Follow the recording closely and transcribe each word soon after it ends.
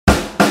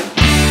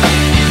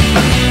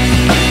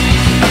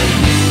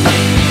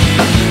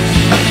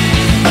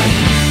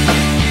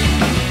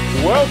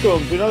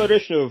Welcome to another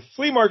edition of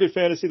Flea Market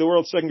Fantasy, the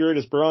world's second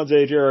greatest Bronze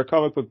Age era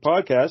comic book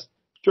podcast.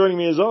 Joining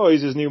me as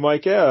always is new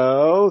Mike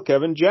L,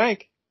 Kevin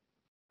Jank.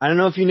 I don't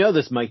know if you know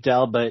this, Mike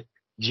Dell, but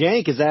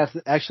Jank is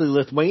actually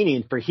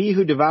Lithuanian for he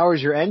who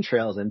devours your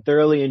entrails and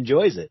thoroughly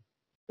enjoys it.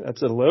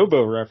 That's a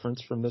Lobo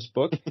reference from this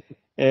book.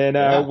 And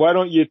Why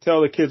don't you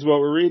tell the kids what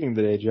we're reading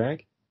today,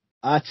 Jank?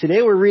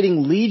 Today we're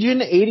reading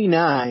Legion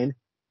 89,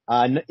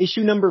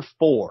 issue number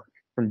 4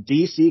 from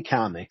DC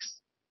Comics.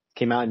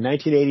 Came out in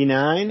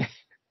 1989,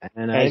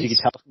 and as you can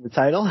tell from the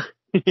title,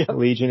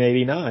 Legion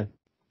 89.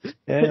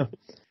 Yeah.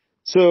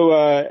 So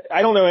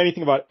I don't know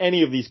anything about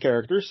any of these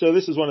characters, so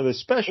this is one of the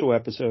special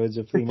episodes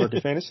of Flea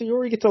Market Fantasy where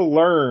we get to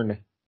learn.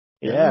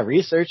 Yeah,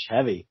 research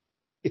heavy.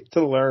 Get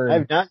to learn.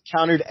 I've not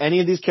encountered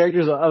any of these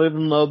characters other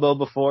than Lobo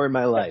before in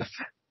my life.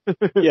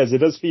 Yes, it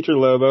does feature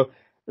Lobo.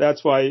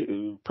 That's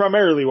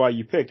primarily why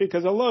you picked it,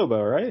 because of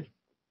Lobo, right?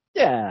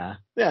 Yeah,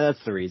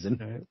 that's the reason.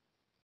 All right.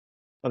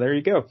 Well, there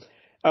you go.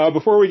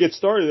 Before we get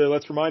started,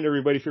 let's remind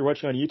everybody, if you're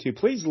watching on YouTube,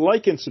 please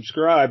like and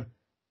subscribe.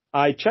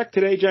 I checked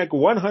today, Jack,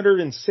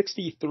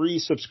 163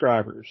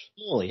 subscribers.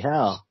 Holy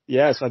hell.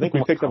 Yes, I think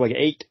we picked up like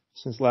 8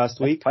 since last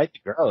week. Quite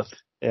the growth.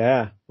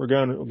 Yeah, we're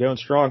going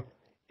strong.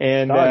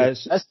 And,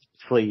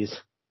 please.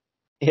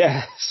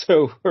 Yeah,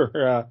 so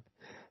we're,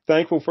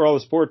 thankful for all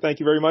the support.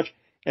 Thank you very much.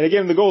 And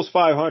again, the goal is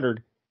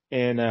 500,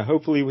 and,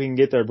 hopefully we can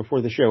get there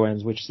before the show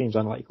ends, which seems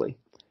unlikely.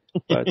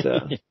 But,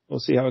 we'll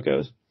see how it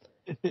goes.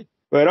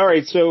 But all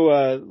right,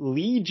 so,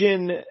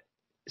 Legion,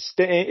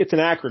 it's an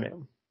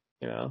acronym.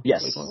 You know,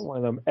 yes, like one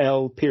of them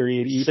L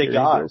period E period.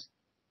 Cigars.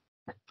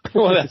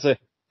 Well, that's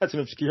an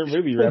obscure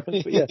movie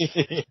reference, but yes.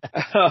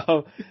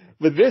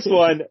 But this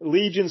one,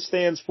 Legion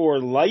stands for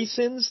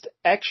Licensed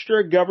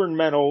Extra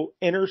Governmental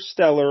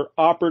Interstellar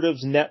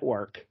Operatives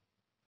Network.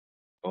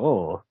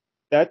 Oh,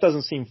 that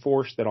doesn't seem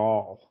forced at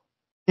all.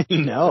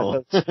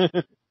 No,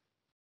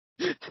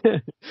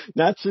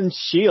 not since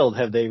S.H.I.E.L.D.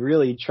 have they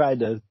really tried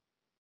to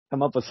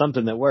come up with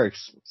something that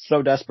works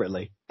so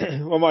desperately.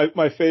 Well,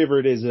 my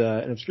favorite is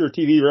an obscure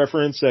TV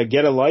reference,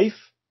 Get a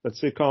Life, that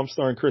sitcom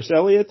starring Chris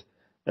Elliott.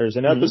 There's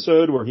an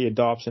episode where he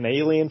adopts an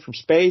alien from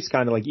space,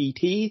 kind of like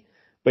E.T.,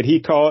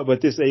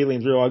 but this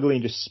alien's real ugly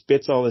and just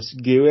spits all this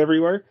goo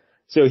everywhere.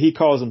 So he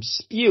calls him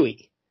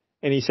Spewy.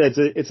 And he says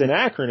it's an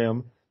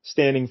acronym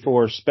standing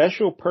for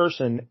Special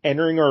Person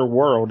Entering Our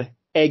World,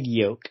 Egg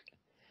Yolk.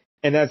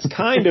 And that's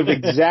kind of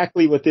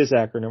exactly what this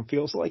acronym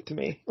feels like to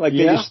me. Like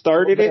they just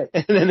started it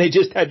and then they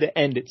just had to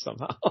end it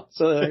somehow.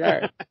 So they're like,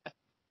 all right,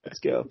 let's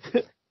go.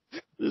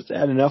 Just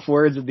add enough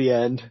words at the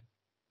end.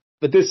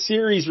 But this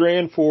series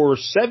ran for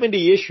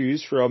 70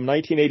 issues from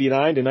 1989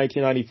 to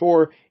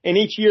 1994. And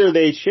each year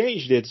they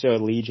changed it. So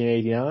Legion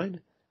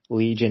 89,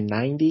 Legion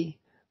 90,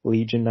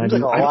 Legion 90.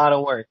 Seems like a lot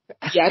of work.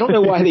 Yeah, I don't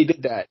know why they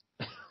did that.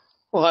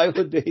 Why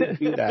would they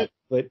do that?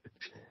 But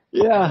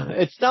yeah,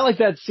 it's not like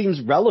that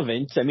seems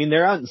relevant. I mean,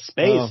 they're out in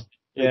space. Oh,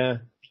 yeah.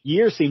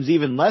 Year seems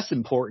even less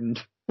important.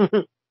 Yeah.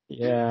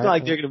 It's not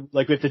like they're going to,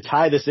 we have to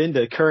tie this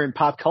into current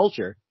pop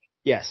culture.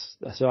 Yes.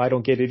 So I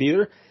don't get it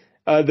either.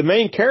 The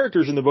main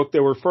characters in the book, they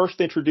were first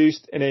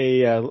introduced in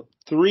a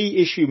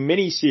 3-issue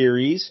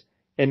miniseries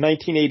in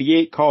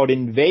 1988 called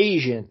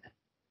Invasion.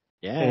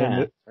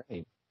 Yeah.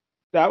 Right.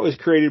 That was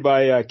created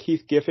by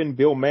Keith Giffen,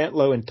 Bill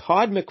Mantlo, and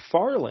Todd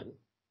McFarlane.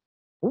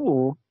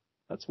 Ooh.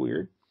 That's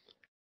weird.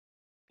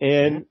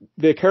 And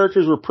the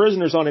characters were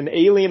prisoners on an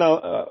alien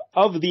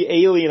of the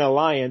Alien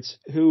Alliance,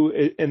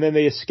 and then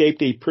they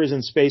escaped a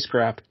prison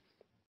spacecraft.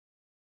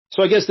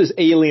 So I guess this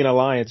Alien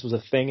Alliance was a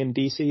thing in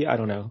DC. I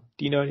don't know.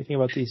 Do you know anything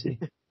about DC?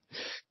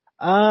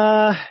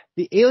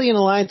 The Alien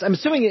Alliance. I'm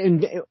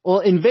assuming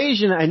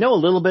Invasion. I know a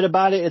little bit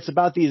about it. It's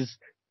about these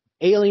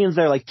aliens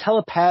that are like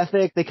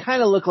telepathic. They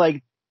kind of look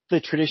like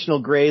the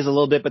traditional Greys a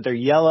little bit, but they're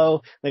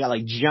yellow. They got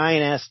like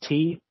giant ass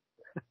teeth.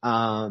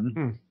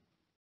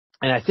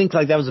 And I think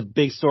like that was a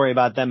big story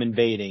about them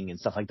invading and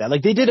stuff like that.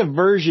 Like they did a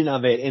version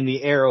of it in the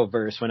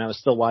Arrowverse when I was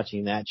still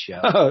watching that show.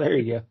 Oh, there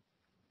you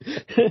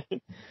go.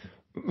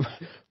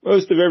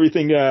 Most of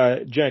everything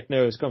Jack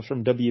knows comes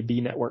from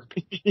WB Network.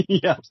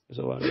 Yeah. There's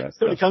a lot of that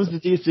stuff. When it comes to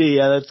DC,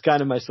 yeah, that's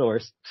kind of my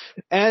source.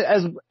 And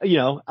as, you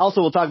know, also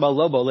we'll talk about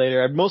Lobo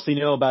later. I mostly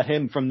know about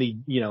him from the,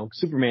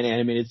 Superman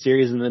animated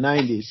series in the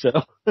 90s. So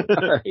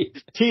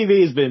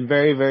TV has been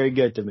very, very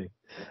good to me.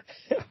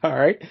 All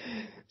right.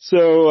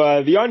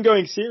 So the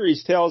ongoing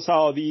series tells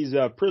how these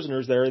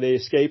prisoners they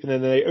escape and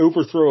then they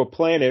overthrow a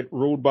planet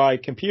ruled by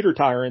computer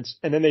tyrants,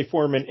 and then they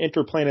form an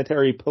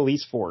interplanetary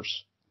police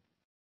force.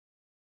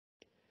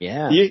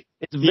 Yeah.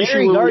 It's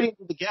very Guardians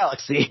of the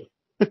Galaxy.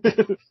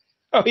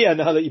 Oh, yeah,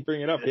 now that you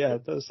bring it up, yeah,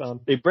 it does sound.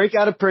 They break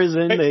out of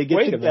prison, they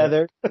get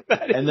together,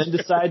 and then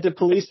decide to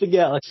police the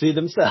galaxy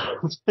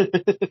themselves.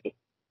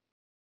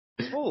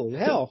 Holy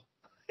hell.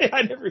 Yeah,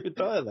 I never even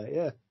thought of that,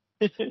 yeah.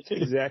 It's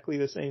exactly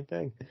the same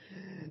thing.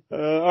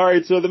 All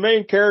right, so the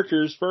main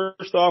characters,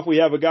 first off, we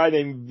have a guy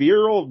named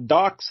Vril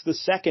Dox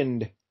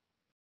II.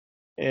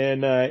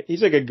 And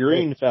he's like a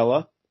green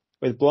fella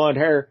with blonde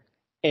hair.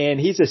 And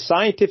he's a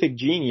scientific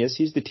genius.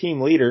 He's the team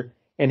leader.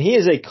 And he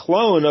is a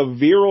clone of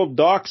Vril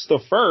Dox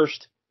I,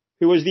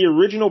 who was the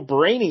original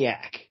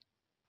Brainiac.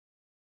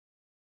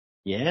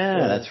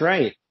 Yeah, that's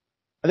right.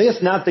 I think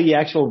it's not the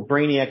actual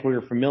Brainiac we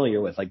were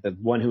familiar with, like the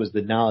one who was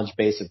the knowledge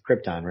base of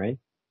Krypton, right?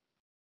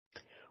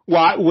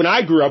 Well, when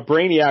I grew up,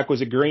 Brainiac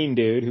was a green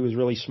dude who was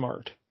really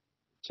smart.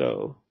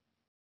 So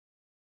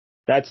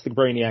that's the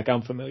Brainiac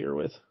I'm familiar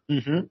with.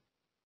 Mm-hmm.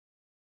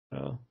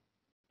 So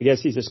I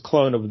guess he's this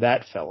clone of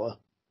that fella.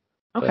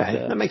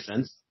 Okay, that makes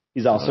sense.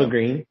 He's also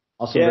green,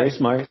 also very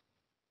smart,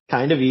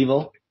 kind of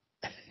evil.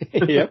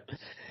 Yep.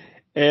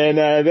 And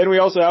then we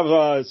also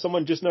have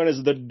someone just known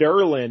as the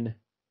Durlan,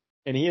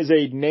 and he is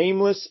a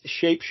nameless,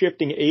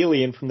 shape-shifting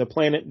alien from the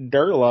planet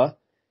Durla.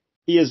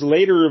 He is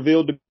later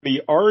revealed to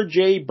be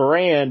R.J.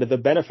 Brand, the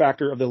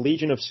benefactor of the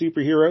Legion of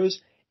Superheroes,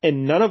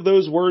 and none of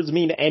those words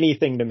mean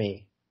anything to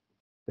me.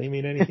 They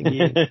mean anything to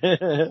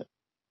you?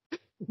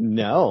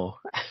 No.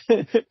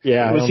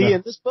 Yeah. Was he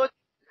in this book?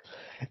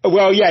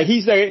 Well, yeah,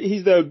 he's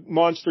the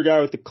monster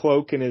guy with the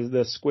cloak and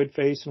the squid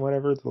face and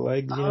whatever, the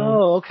legs. You know?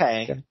 Oh,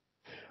 okay.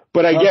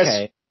 But I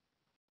guess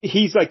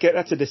he's like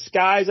that's a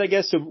disguise, I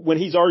guess. So when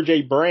he's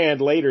R.J. Brand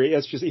later,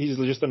 he's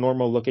just a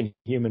normal looking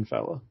human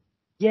fella.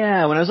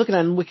 Yeah, when I was looking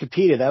on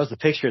Wikipedia, that was the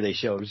picture they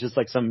showed. It was just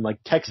like some like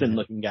Texan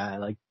looking guy,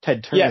 like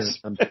Ted Turner or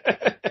something.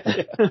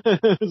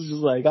 It was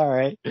just like, all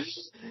right.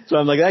 So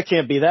I'm like, that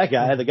can't be that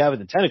guy, the guy with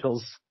the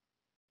tentacles.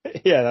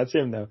 Yeah, that's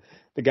him though.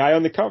 The guy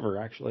on the cover,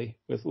 actually,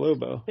 with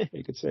Lobo,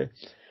 you could say.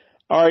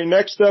 All right,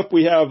 next up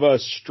we have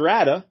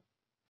Strata,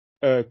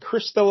 a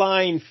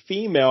crystalline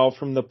female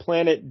from the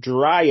planet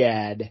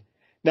Dryad.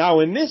 Now,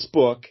 in this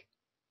book,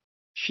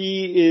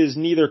 she is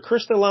neither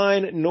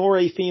crystalline nor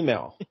a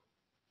female.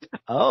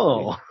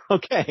 Oh,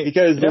 okay.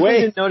 Because the way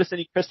didn't notice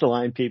any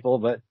crystalline people,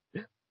 but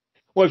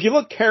well, if you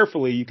look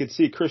carefully, you could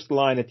see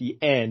crystalline at the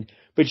end.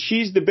 But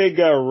she's the big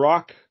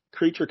rock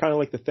creature, kind of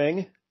like the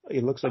Thing.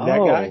 It looks like that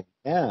guy.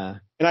 Yeah.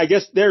 And I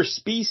guess their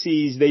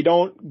species, they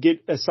don't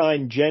get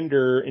assigned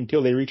gender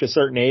until they reach a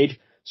certain age.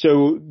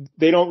 So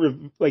they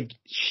don't,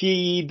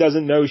 she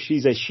doesn't know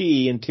she's a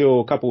she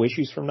until a couple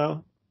issues from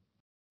now.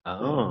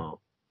 Oh.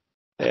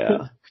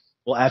 Yeah.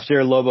 Well,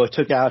 after Lobo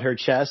took out her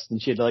chest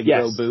and she had to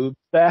grow boobs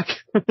back.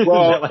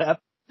 Well,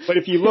 but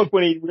if you look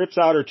when he rips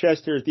out her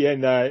chest here at the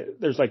end,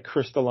 there's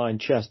crystalline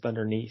chest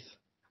underneath.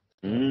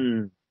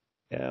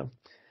 Yeah.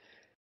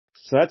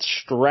 So that's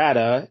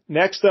Strata.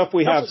 Next up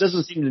we have...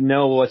 doesn't seem to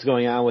know what's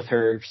going on with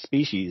her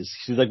species.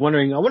 She's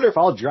wondering, I wonder if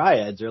all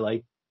dryads are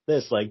like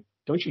this. Like,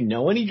 don't you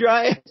know any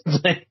dryads?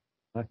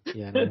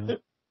 Yeah, no.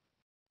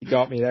 You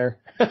got me there.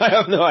 I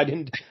don't know. I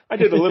didn't. I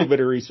did a little bit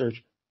of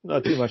research.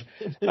 Not too much.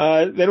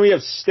 Then we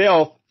have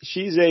Stealth.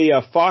 She's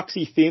a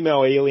foxy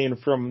female alien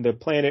from the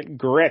planet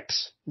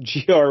Gryx,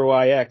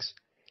 Gryx.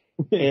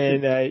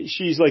 And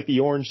she's like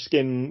the orange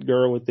skin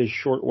girl with this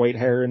short white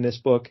hair in this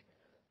book.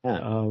 Yeah.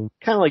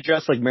 Kind of like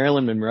dressed like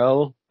Marilyn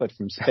Monroe, but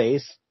from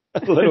space. A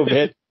little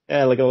bit.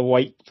 Yeah, like a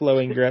white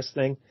flowing dress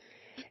thing.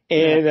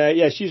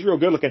 And she's real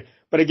good looking.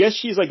 But I guess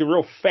she's like a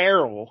real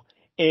feral.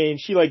 And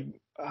she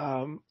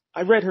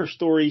I read her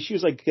story. She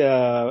was like,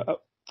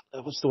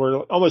 what's the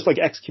word? Almost like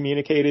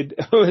excommunicated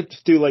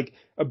to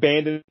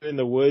abandoned in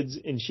the woods.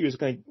 And she was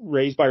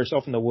raised by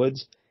herself in the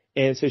woods.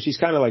 And so she's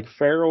kind of like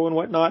feral and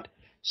whatnot.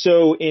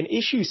 So in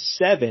issue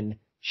 7,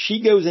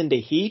 she goes into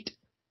heat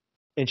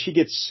and she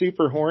gets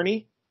super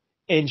horny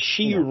and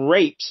she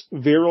rapes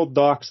Vril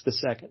Dox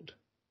II.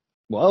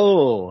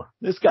 Whoa,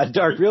 this got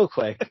dark real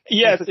quick.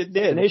 Yes, it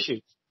did. An issue.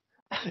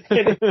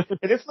 And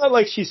it's not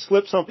like she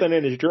slipped something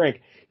in his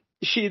drink.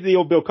 The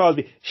old Bill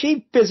Cosby,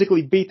 she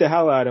physically beat the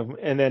hell out of him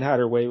and then had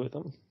her way with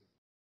him.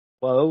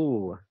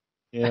 Whoa.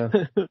 Yeah.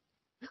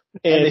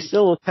 And they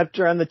still kept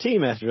her on the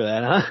team after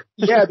that, huh?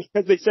 Yeah,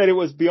 because they said it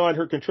was beyond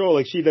her control.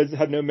 Like she doesn't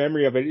have no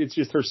memory of it. It's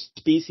just her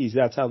species.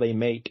 That's how they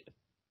mate.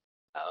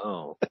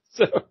 Oh.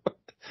 So,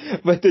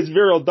 but this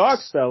Vril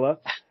Dox fella,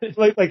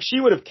 like she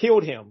would have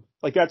killed him.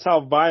 Like that's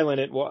how violent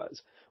it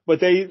was.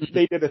 But they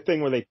did a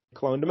thing where they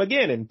cloned him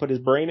again and put his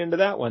brain into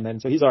that one then.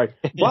 So he's all right.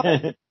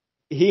 But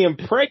he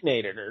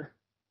impregnated her.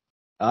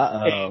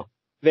 Uh-oh.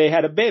 They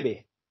had a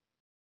baby.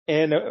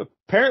 And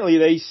apparently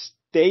they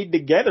stayed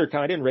together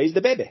kind of and raised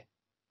a baby.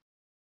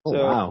 Oh,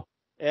 so, wow.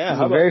 Yeah.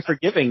 He's a very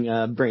forgiving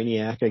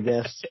Brainiac, I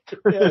guess.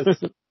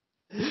 Yes.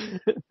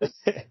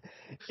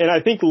 And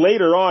I think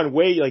later on,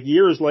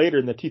 years later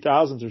in the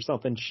 2000s or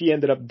something, she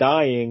ended up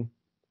dying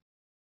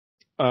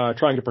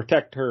trying to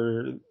protect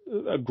her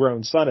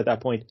grown son at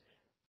that point.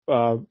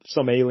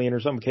 Some alien or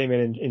something came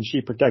in and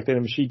she protected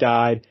him. She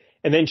died.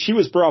 And then she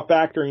was brought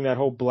back during that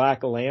whole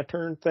Black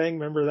Lantern thing.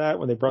 Remember that?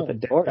 When they brought the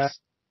dead back?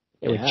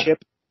 They would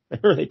Chip.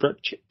 They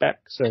brought Chip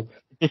back. So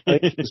I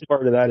think she was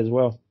part of that as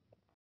well.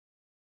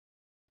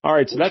 All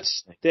right, so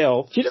that's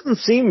Stealth. She doesn't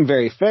seem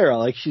very feral.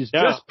 Like she's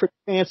just pretty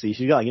fancy.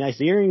 She's got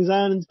nice earrings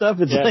on and stuff.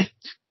 It's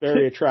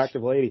very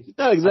attractive lady. She's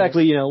not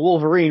exactly,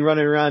 Wolverine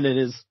running around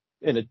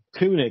in a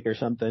tunic or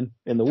something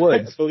in the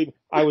woods.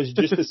 I was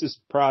just as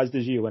surprised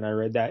as you when I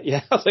read that.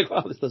 Yeah, I was like,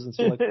 wow, this doesn't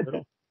seem like her at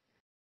all.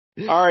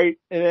 All right,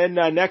 and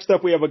then next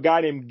up we have a guy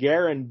named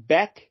Garryn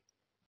Bek.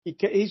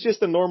 He's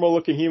just a normal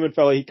looking human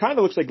fella. He kind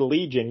of looks like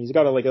Legion. He's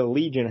got a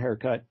Legion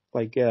haircut.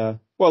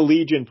 Well,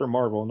 Legion for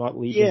Marvel, not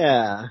Legion.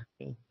 Yeah.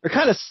 Or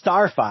kind of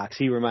Star Fox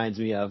he reminds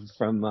me of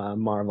from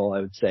Marvel,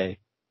 I would say.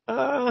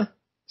 The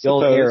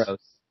old arrows.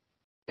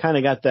 Kind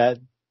of got that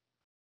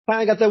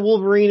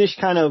Wolverine-ish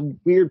kind of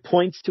weird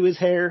points to his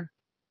hair.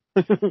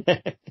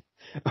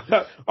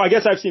 I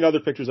guess I've seen other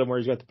pictures of him where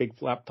he's got the big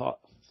flat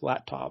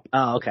top.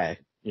 Oh, okay.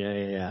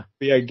 Yeah.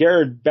 But yeah,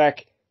 Garryn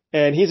Bek,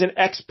 and he's an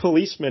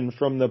ex-policeman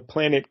from the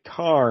planet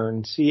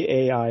Cairn,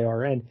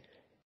 Cairn.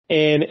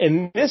 And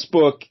in this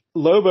book,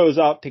 Lobo's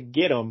out to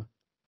get him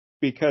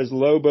because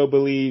Lobo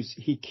believes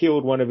he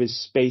killed one of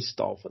his space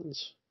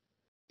dolphins.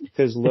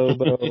 Because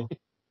Lobo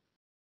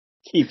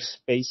keeps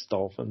space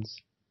dolphins.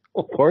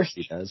 Of course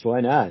he does.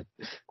 Why not?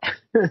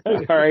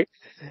 All right.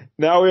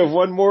 Now we have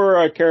one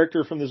more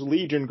character from this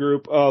Legion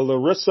group,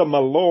 Lyrissa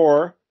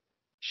Mallor.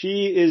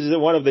 She is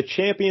one of the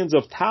champions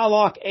of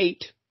Talok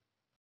 8.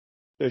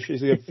 So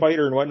she's a good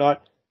fighter and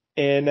whatnot.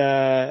 And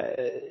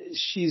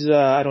she's,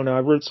 I don't know,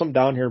 I wrote some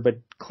down here, but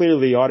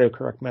clearly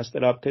autocorrect messed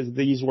it up because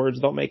these words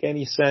don't make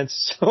any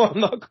sense. So I'm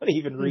not going to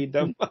even read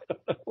them. I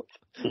don't know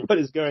what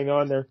is going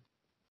on there.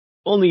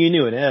 Only you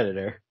knew an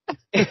editor.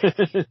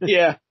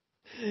 Yeah.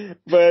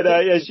 But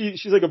yeah,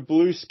 she's like a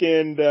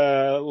blue-skinned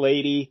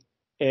lady,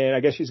 and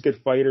I guess she's a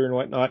good fighter and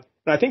whatnot.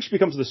 And I think she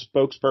becomes the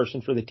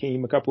spokesperson for the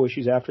team a couple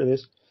issues after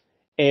this.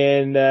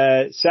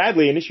 And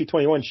sadly, in issue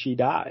 21, she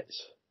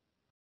dies.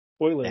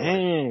 Spoiler.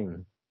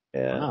 Dang.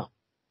 Yeah.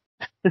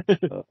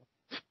 Wow.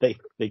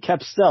 They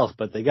kept stealth,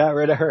 but they got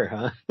rid of her,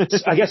 huh?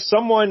 I guess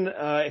someone,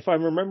 if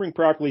I'm remembering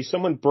properly,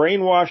 someone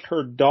brainwashed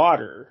her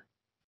daughter,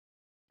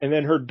 and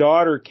then her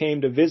daughter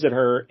came to visit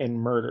her and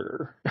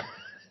murdered her.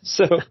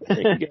 So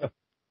there you go.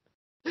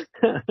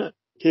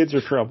 Kids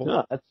are trouble.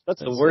 No,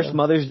 that's the worst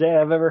Mother's Day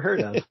I've ever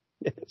heard of.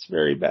 It's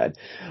very bad.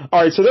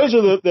 All right, so those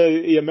are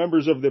the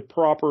members of the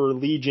proper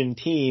Legion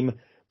team.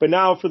 But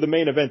now for the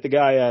main event, the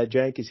guy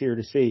Jank is here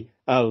to see,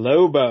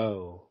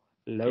 Lobo.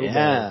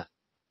 Yeah.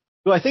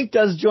 Who I think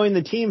does join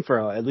the team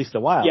for at least a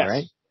while, yes.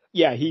 Right?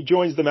 Yeah, he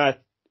joins them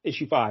at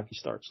issue 5. He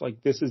starts.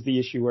 Like, this is the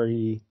issue where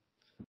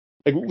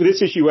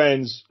this issue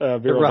ends,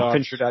 Vril rough Dox.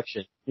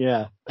 introduction.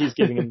 Yeah. He's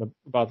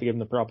about to give him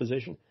the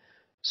proposition.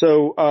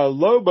 So,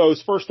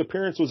 Lobo's first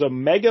appearance was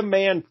Omega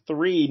Man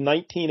 3,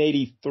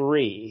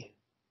 1983.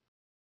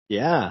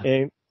 Yeah.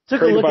 And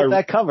took a look at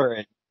that cover,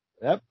 and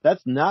yep,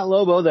 that's not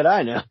Lobo that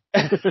I know.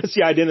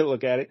 See, I didn't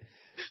look at it.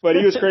 But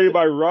he was created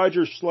by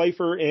Roger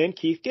Schleifer and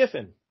Keith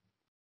Giffen.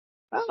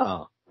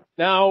 Oh.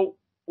 Now,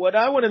 what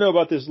I want to know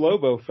about this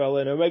Lobo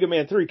fella in Omega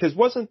Man 3, because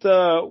what's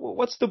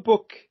the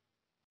book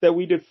that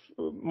we did,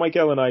 Mike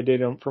L and I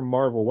did from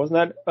Marvel? Wasn't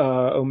that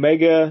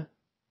Omega?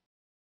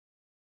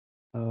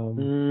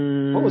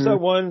 What was that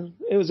one?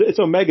 It's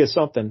Omega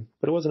something,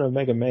 but it wasn't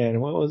Omega Man.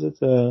 What was it?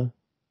 The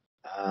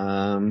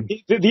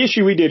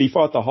issue we did, he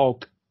fought the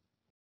Hulk.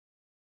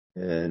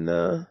 And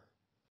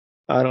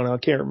I don't know, I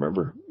can't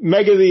remember.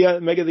 Mega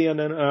the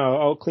Unknown.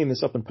 I'll clean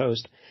this up in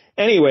post.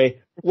 Anyway,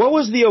 what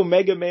was the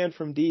Omega Man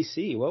from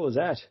DC? What was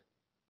that?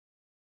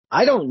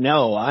 I don't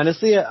know.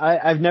 Honestly,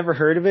 I've never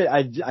heard of it.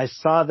 I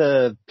saw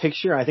the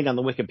picture, I think on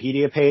the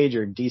Wikipedia page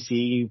or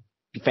DC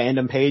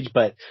fandom page,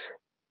 but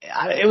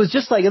it was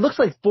just like, it looks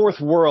like Fourth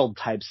World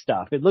type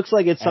stuff. It looks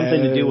like it's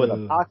something to do with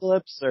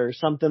Apocalypse or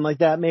something like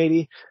that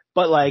maybe.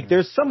 But like,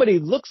 there's somebody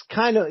looks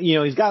kind of,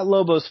 he's got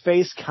Lobo's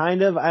face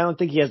kind of. I don't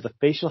think he has the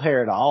facial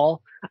hair at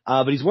all.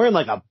 But he's wearing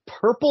like a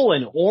purple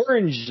and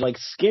orange, like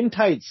skin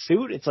tight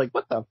suit. It's like,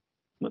 what the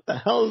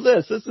hell is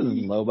this? This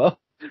isn't Lobo.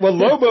 Well,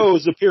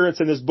 Lobo's appearance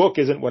in this book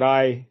isn't what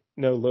I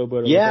know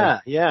Lobo to look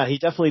like. Yeah. He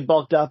definitely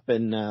bulked up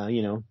and,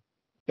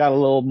 got a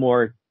little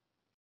more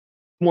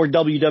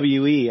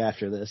WWE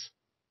after this.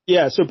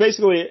 Yeah, so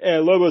basically,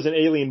 Lobo's an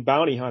alien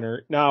bounty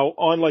hunter. Now,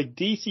 on like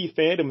DC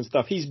fandom and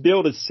stuff, he's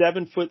billed as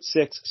 7'6",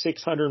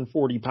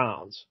 640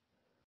 pounds.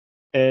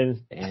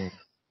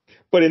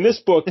 But in this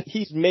book,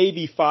 he's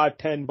maybe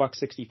 5'10",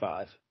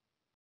 $165.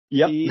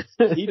 Yep.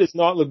 He does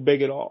not look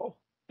big at all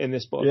in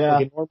this book. Yeah.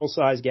 Like a normal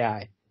sized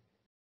guy.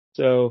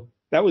 So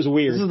that was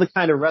weird. This is the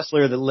kind of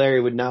wrestler that Larry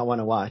would not want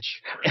to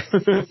watch.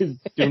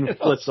 Doing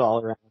flips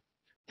all around.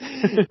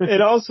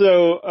 And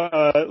also,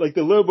 like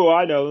the Lobo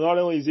I know, not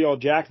only is he all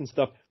jacked and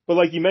stuff, but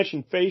like you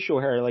mentioned facial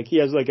hair, like he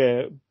has like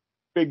a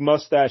big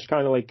mustache,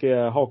 kind of like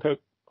Hulk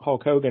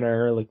Hogan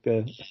hair, like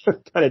the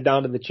kind of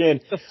down to the chin.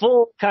 The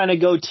full kind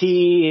of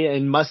goatee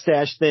and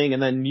mustache thing,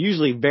 and then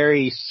usually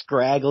very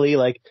scraggly,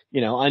 like,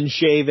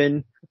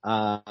 unshaven,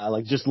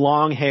 like just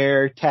long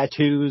hair,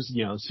 tattoos,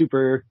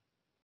 super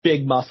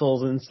big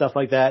muscles and stuff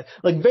like that.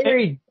 Like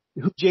very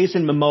who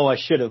Jason Momoa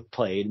should have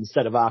played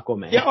instead of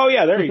Aquaman. Yeah, oh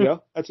yeah, there you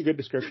go. That's a good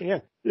description,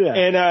 yeah. Yeah.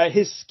 And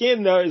his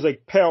skin though is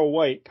like pale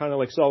white, kind of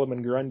like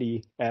Solomon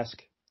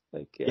Grundy-esque.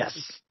 Like yes.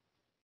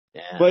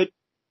 Yeah. But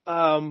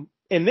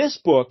in this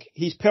book,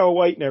 he's pale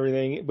white and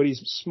everything, but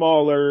he's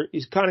smaller.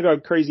 He's kind of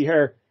got crazy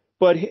hair.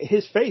 But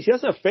his face, he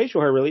doesn't have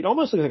facial hair really. It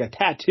almost looks like a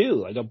tattoo,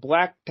 like a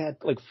black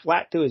like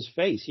flat to his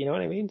face. You know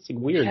what I mean? It's like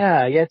weird.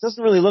 Yeah. It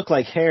doesn't really look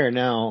like hair.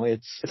 No,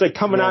 it's like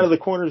coming out of the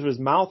corners of his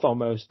mouth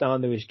almost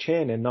down to his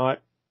chin, and not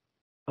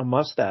a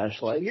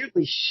mustache, like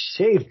weirdly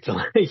shaped.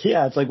 Like,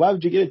 yeah, it's like, why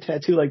would you get a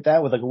tattoo like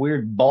that with like a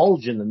weird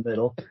bulge in the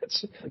middle?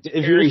 it's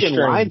If you're very just in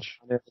lines strange.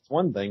 on there, it's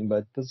one thing,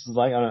 but this is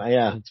like, I don't know,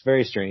 yeah, it's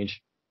very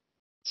strange.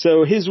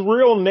 So his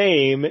real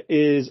name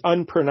is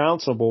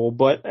unpronounceable,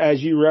 but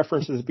as you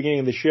referenced at the beginning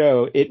of the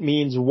show, it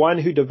means one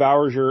who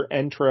devours your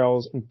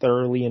entrails and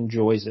thoroughly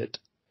enjoys it.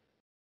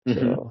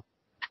 Mm-hmm.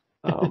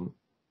 So,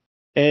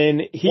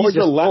 and Or he's the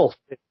just last, wolf,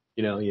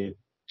 you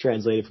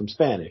translate it from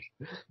Spanish.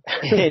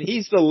 and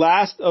he's the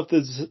last of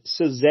the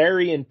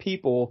Caesarian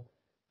people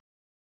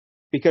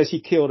because he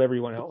killed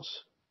everyone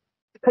else.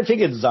 I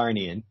think it's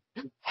Zarnian.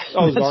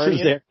 Oh, Not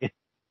Zarnian? Caesarian.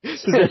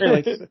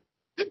 Caesarian,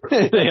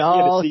 They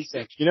all,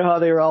 C-section. you know how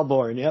they were all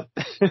born, yep.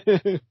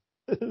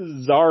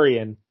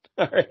 Zarian.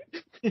 All right.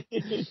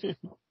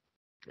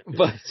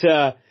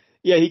 But,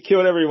 yeah, he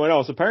killed everyone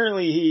else.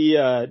 Apparently he,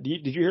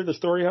 did you hear the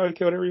story how he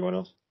killed everyone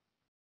else?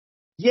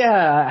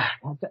 Yeah,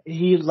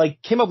 he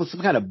like came up with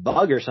some kind of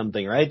bug or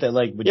something, right? That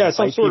like would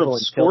some sort of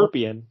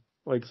scorpion.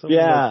 Like something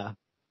yeah.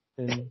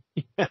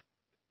 Like,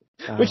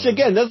 Which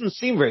again doesn't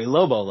seem very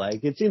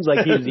Lobo-like. It seems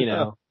like he's,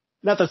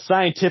 not the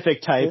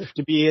scientific type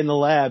to be in the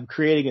lab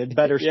creating a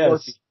better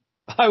scorpion.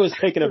 I was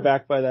taken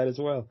aback by that as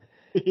well.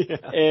 Yeah.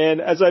 And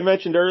as I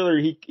mentioned earlier,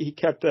 he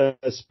kept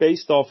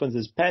space dolphins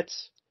as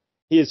pets.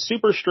 He is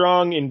super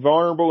strong,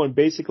 invulnerable, and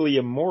basically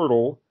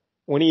immortal.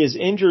 When he is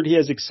injured, he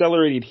has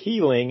accelerated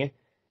healing.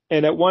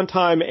 And at one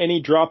time,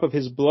 any drop of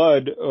his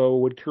blood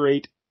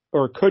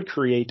could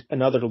create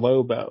another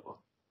Lobo.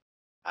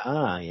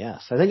 Ah,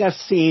 yes. I think I've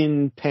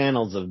seen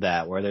panels of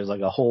that where there's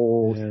like a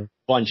whole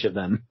bunch of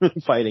them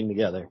fighting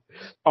together.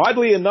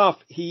 Oddly enough,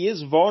 he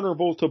is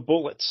vulnerable to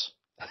bullets,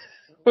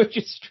 which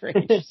is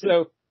strange.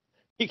 So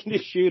you can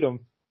just shoot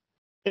him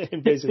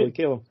and basically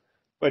kill him,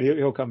 but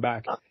he'll come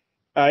back.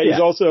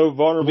 He's also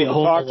vulnerable to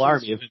toxins. Whole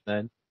army of it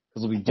then,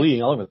 because we'll be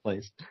bleeding all over the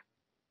place.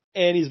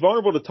 And he's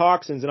vulnerable to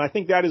toxins, and I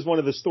think that is one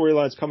of the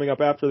storylines coming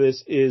up after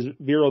this is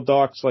Vril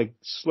Dox like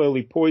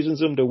slowly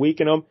poisons him to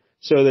weaken him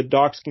so that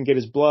Dox can get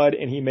his blood,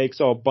 and he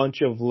makes a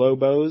bunch of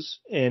Lobos,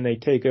 and they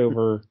take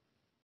over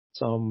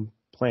some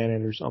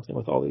planet or something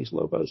with all these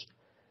Lobos.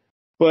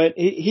 But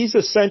he's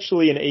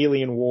essentially an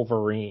alien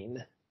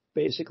Wolverine,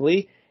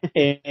 basically.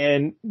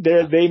 And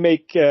they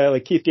make,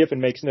 like Keith Giffen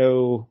makes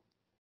no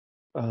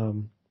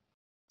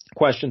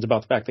questions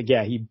about the fact that,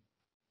 he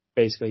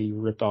basically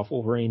ripped off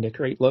Wolverine to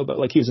create Lobo.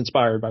 Like he was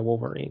inspired by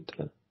Wolverine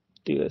to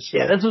do this. So.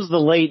 Yeah, this was the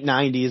late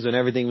 90s when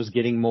everything was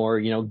getting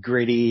more,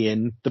 gritty,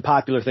 and the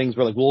popular things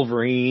were like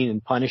Wolverine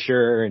and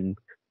Punisher and,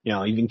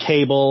 even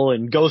Cable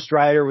and Ghost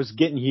Rider was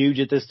getting huge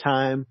at this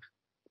time.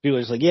 People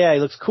are just like, yeah, he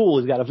looks cool.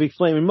 He's got a big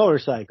flaming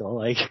motorcycle.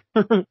 Like,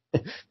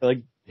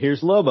 like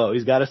here's Lobo.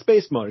 He's got a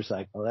space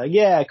motorcycle. Like,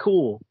 yeah,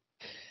 cool.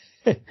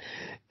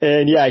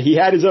 And he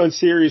had his own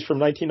series from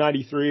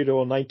 1993 to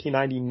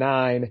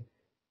 1999,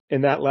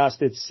 and that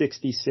lasted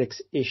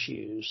 66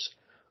 issues.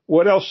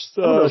 What else?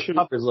 Those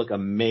covers look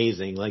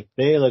amazing. Like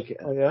they look.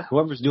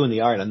 Whoever's doing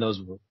the art on those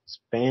was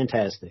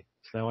fantastic.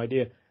 No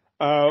idea.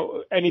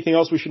 Anything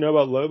else we should know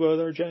about Lobo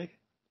there, Jake?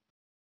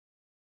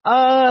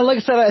 Like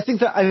I said, I think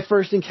that I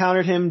first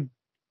encountered him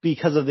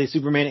because of the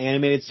Superman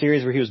animated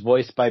series where he was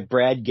voiced by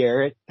Brad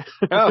Garrett.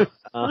 Oh,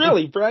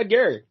 really? Brad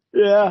Garrett?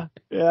 Yeah.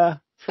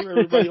 From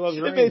Everybody Loves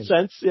Raymond. It made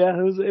sense. Yeah,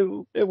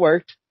 it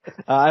worked.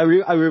 I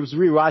was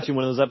rewatching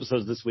one of those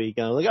episodes this week,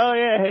 and I was like, oh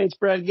yeah, hey, it's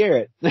Brad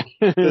Garrett.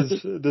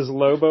 Does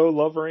Lobo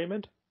love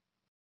Raymond?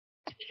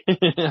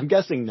 I'm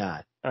guessing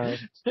not.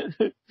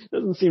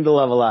 Doesn't seem to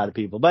love a lot of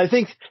people. But I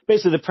think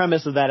basically the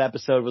premise of that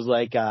episode was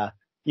like,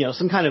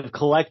 some kind of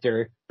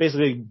collector,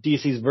 basically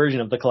DC's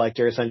version of the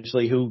collector,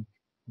 essentially, who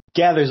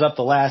gathers up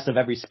the last of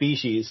every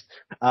species,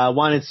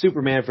 wanted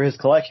Superman for his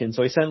collection.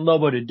 So he sent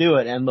Lobo to do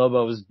it, and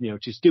Lobo was,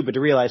 too stupid to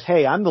realize,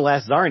 hey, I'm the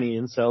last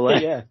Zarnian, so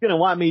he's going to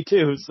want me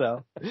too.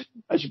 So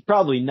I should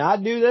probably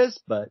not do this,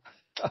 but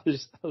I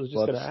was just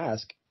going to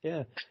ask.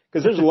 Yeah.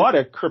 Because there's a lot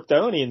of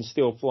Kryptonians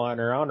still flying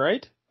around,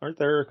 right? Aren't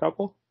there a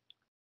couple?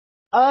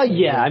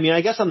 Yeah. I mean,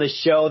 I guess on the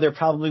show there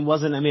probably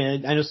wasn't. I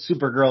mean, I know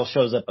Supergirl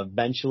shows up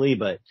eventually,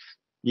 but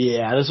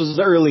yeah, this was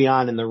early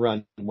on in the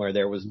run where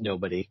there was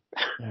nobody,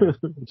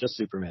 just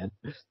Superman.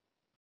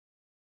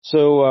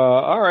 So,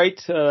 all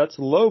right, that's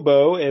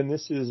Lobo, and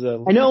this is.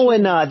 I know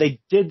when they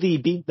did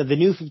the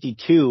New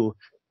 52,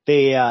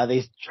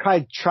 they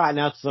tried trotting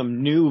out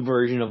some new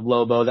version of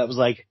Lobo that was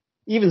like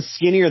even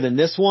skinnier than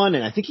this one,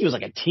 and I think he was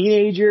like a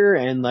teenager,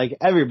 and like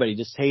everybody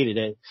just hated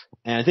it.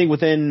 And I think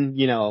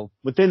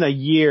within a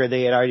year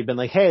they had already been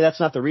like, hey,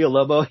 that's not the real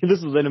Lobo. This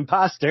is an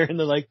imposter. And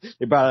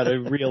they brought out a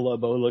real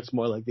Lobo who looks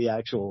more like the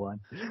actual one.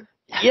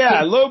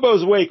 Yeah,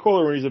 Lobo's way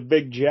cooler when he's a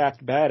big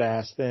jacked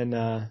badass than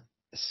a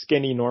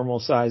skinny normal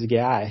sized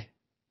guy.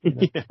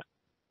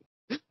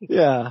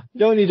 Yeah.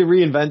 Don't need to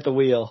reinvent the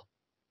wheel.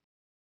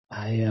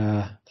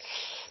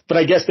 But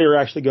I guess they were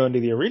actually going to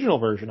the original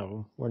version of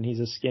him when he's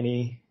a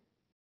skinny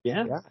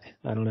guy.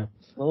 I don't know.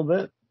 A little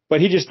bit.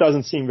 But he just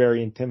doesn't seem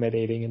very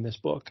intimidating in this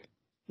book,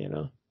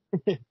 even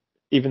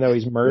though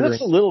he's murdering.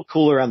 That's a little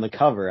cooler on the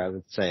cover, I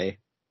would say.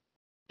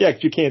 Yeah,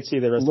 'cause you can't see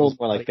the rest. A little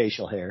more like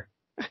facial hair.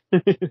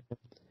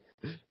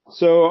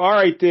 So, all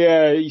right,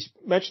 you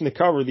mentioned the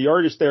cover. The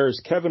artist there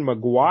is Kevin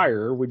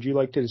McGuire. Would you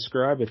like to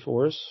describe it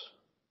for us?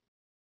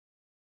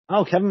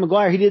 Oh, Kevin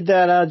McGuire. He did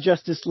that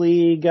Justice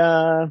League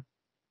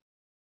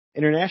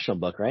International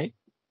book, right?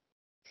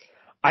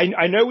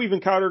 I know we've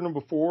encountered him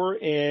before,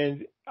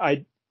 and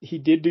he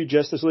did do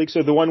Justice League.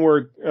 So the one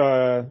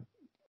where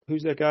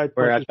who's that guy?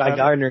 Where Guy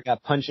Gardner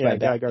got punched by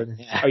Guy Gardner.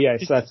 Yeah. Oh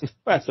yes,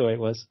 that's the way it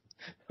was.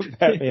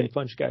 Batman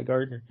punched Guy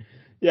Gardner.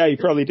 Yeah, he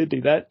probably did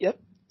do that. Yep.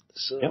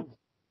 So. Yep.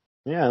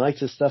 Yeah, I liked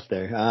his stuff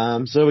there.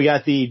 So we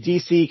got the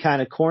DC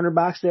kind of corner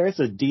box there. It's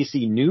a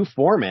DC new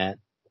format.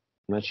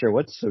 I'm not sure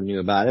what's so new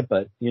about it,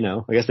 but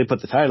I guess they put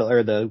the title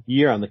or the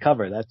year on the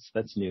cover.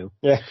 That's new.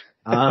 Yeah.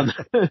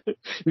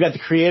 We got the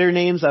creator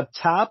names up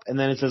top, and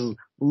then it says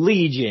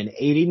Legion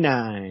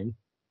 89,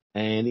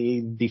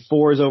 and the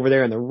 4 is over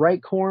there in the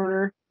right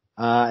corner.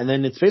 And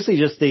then it's basically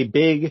just a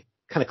big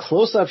kind of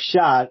close-up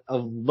shot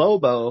of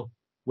Lobo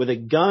with a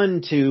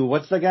gun to,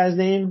 what's the guy's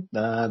name?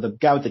 The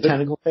guy with the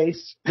tentacle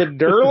face? The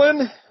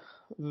Durlan?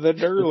 The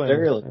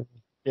Durlan.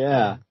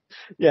 Yeah.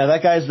 Yeah,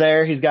 that guy's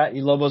there.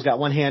 Lobo's got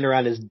one hand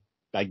around his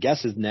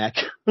neck,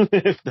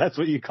 if that's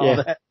what you call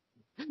that.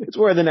 It's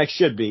where the neck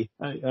should be.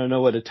 I don't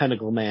know what a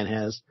tentacle man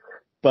has.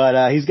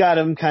 But he's got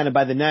him kind of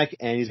by the neck,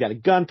 and he's got a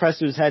gun pressed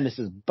to his head, and it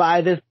says,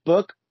 buy this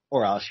book,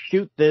 or I'll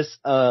shoot this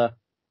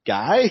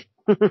guy.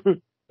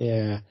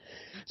 Yeah.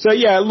 So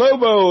yeah,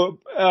 Lobo,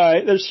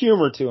 there's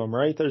humor to him,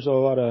 right? There's a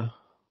lot of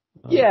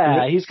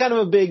he's kind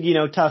of a big,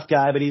 tough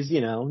guy, but he's,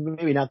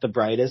 maybe not the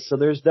brightest, so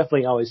there's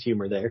definitely always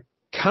humor there.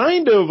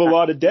 Kind of a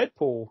lot of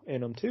Deadpool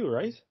in him too,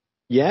 right?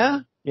 Yeah,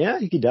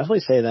 you could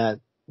definitely say that.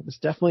 There's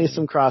definitely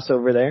some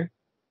crossover there.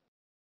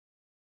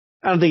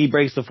 I don't think he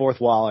breaks the fourth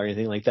wall or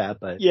anything like that,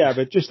 but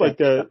but just like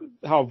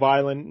how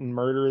violent and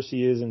murderous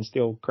he is, and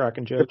still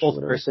cracking jokes.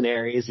 Both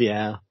mercenaries,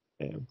 yeah.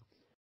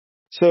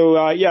 So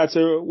it's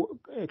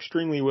a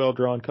extremely well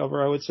drawn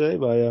cover, I would say,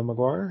 by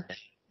McGuire,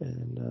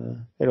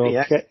 and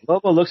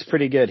Lobo looks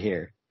pretty good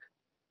here.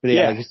 But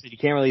like you said, you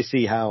can't really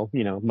see how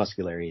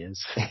muscular he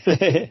is.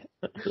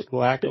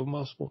 Lack of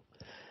muscle.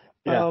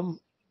 Yeah.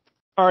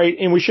 All right,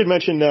 and we should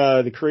mention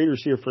the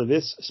creators here for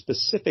this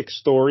specific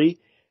story.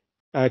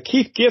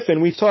 Keith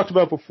Giffen, we've talked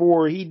about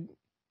before.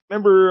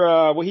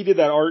 Remember he did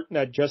that art in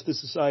that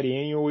Justice Society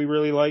annual we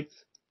really liked,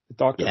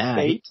 Dr.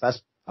 Fate. That's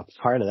a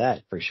part of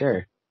that for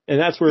sure. And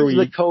that's where he's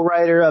the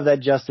co-writer of that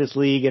Justice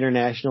League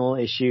International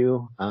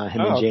issue.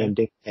 Him and James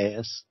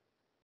Dick's.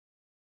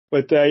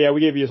 But we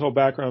gave you his whole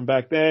background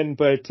back then.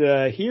 But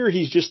here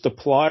he's just a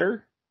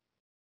plotter,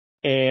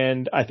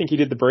 and I think he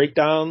did the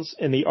breakdowns.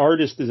 And the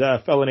artist is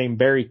a fellow named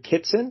Barry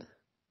Kitson,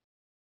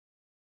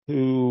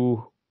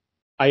 who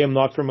I am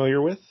not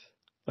familiar with.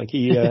 Like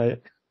he, you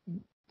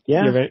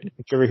ever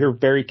hear of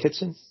Barry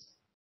Kitson?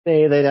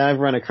 I've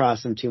run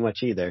across him too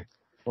much either,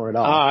 or at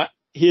all.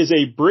 He is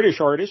a British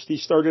artist. He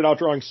started out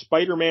drawing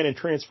Spider-Man and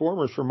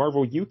Transformers for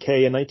Marvel UK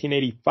in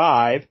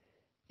 1985.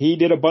 He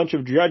did a bunch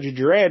of Judge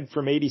Dredd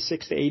from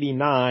 86 to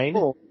 89.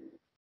 Oh.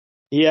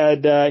 He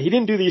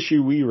didn't do the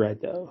issue we read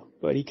though,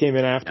 but he came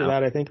in after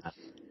that, I think.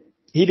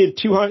 He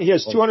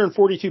has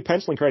 242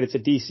 penciling credits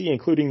at DC,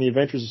 including The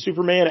Adventures of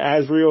Superman,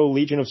 Azrael,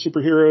 Legion of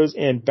Superheroes,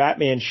 and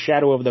Batman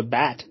Shadow of the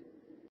Bat.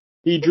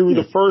 He drew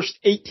the first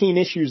 18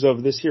 issues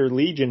of this here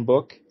Legion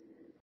book.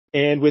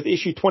 And with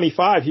issue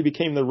 25, he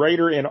became the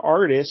writer and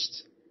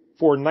artist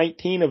for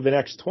 19 of the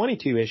next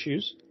 22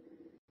 issues.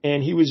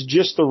 And he was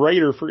just the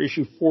writer for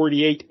issue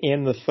 48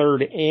 and the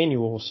third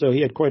annual. So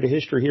he had quite a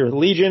history here at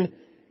Legion.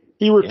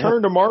 He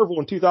returned to Marvel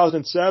in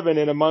 2007,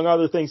 and among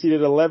other things, he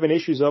did 11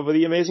 issues of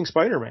The Amazing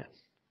Spider-Man.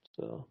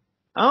 So.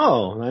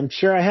 Oh, I'm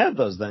sure I have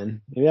those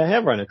then. Maybe I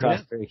have run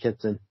across Barry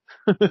Kitson.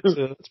 So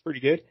that's pretty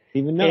good.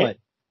 Even know it.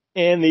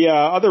 And the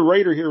other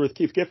writer here with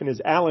Keith Giffen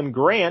is Alan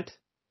Grant.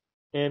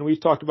 And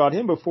we've talked about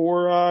him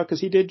before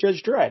because he did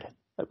Judge Dredd,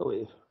 I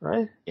believe,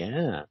 right?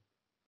 Yeah.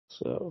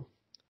 So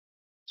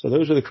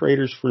those are the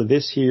creators for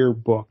this here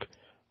book.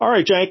 All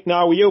right, Jank,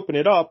 now we open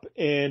it up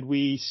and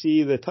we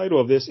see the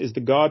title of this is The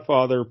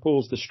Godfather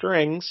Pulls the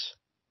Strings.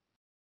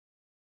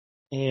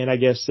 And I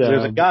guess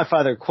there's a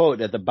Godfather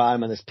quote at the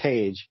bottom of this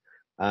page.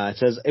 It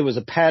says, it was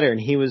a pattern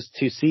he was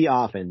to see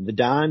often. The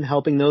Don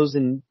helping those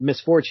in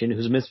misfortune,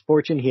 whose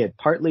misfortune he had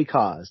partly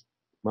caused.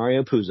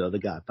 Mario Puzo, the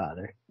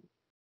Godfather.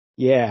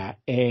 Yeah,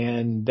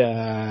 and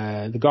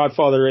the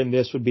Godfather in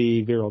this would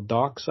be Vril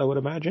Dox, I would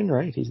imagine,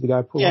 right? He's the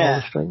guy pulling all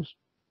the strings.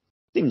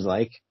 Seems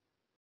like.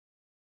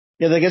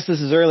 Yeah, I guess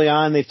this is early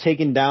on. They've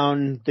taken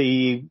down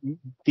the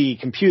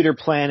computer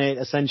planet,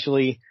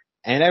 essentially,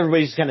 and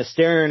everybody's kind of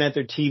staring at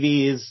their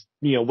TVs,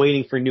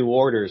 waiting for new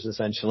orders,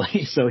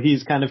 essentially. So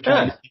he's kind of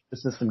trying to keep the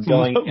system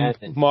going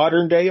again.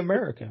 Modern day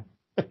America.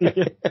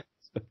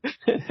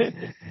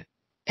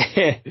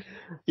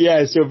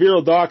 Yeah, so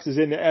Vril Dox is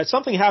in.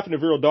 Something happened to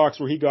Vril Dox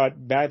where he got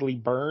badly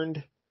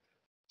burned.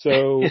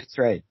 So that's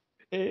right.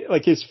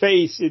 Like his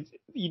face,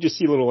 you just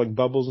see little like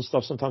bubbles and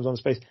stuff sometimes on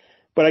his face.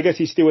 But I guess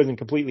he still isn't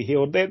completely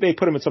healed. They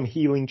put him in some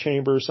healing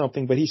chamber or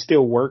something, but he's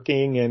still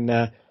working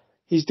and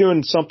he's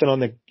doing something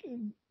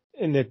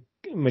in the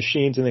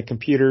machines and the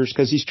computers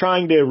because he's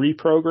trying to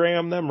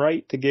reprogram them,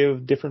 right, to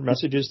give different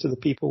messages to the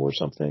people or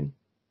something.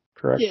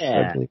 Correct?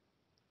 Yeah. I believe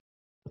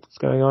that's what's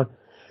going on.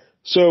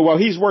 So while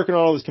he's working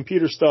on all this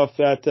computer stuff,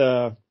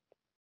 that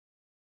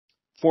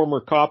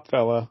former cop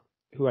fella,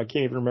 who I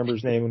can't even remember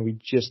his name, and we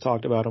just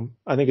talked about him.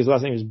 I think his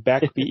last name is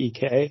Bek,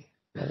 B-E-K.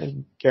 I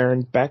think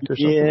Garryn Bek or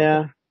something. Yeah.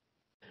 Like that.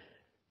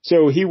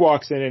 So he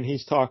walks in and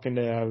he's talking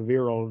to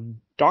Vril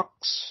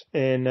Dox,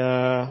 and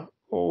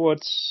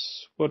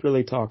what are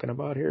they talking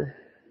about here?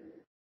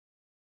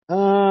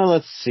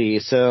 Let's see.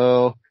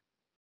 So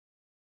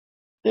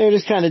they're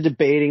just kind of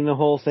debating the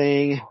whole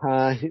thing,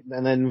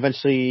 and then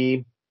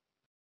eventually,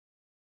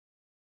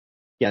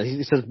 yeah,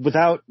 he says,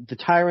 without the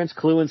tyrants,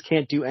 Coluans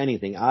can't do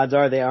anything. Odds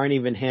are they aren't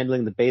even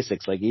handling the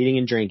basics like eating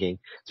and drinking.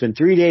 It's been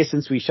 3 days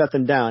since we shut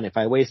them down. If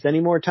I waste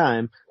any more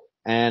time,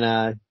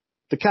 and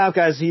the cop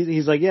guys,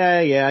 he's like,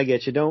 yeah, I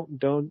get you.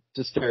 Don't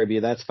disturb you.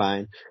 That's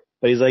fine.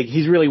 But he's like,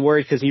 he's really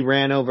worried because he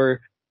ran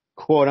over,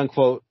 quote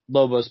unquote,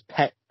 Lobo's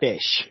pet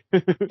fish.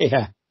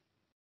 Yeah.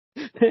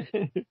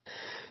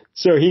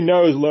 So he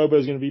knows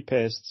Lobo's going to be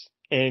pissed.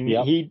 And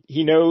yep.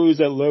 he knows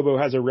that Lobo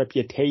has a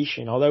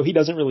reputation, although he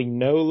doesn't really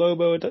know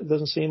Lobo, it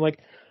doesn't seem like,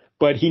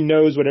 but he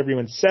knows what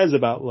everyone says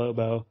about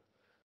Lobo.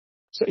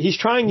 So he's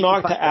trying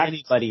not to act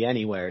anybody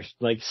anywhere.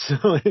 Like,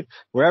 so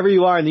wherever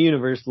you are in the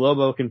universe,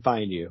 Lobo can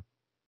find you.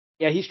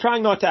 Yeah, he's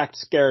trying not to act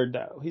scared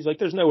though. He's like,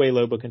 there's no way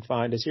Lobo can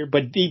find us here,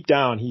 but deep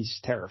down he's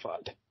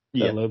terrified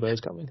that Lobo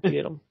is coming to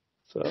get him.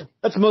 So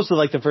that's most of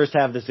like the first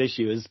half of this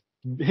issue is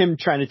him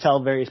trying to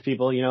tell various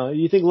people,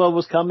 you think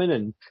Lobo's coming,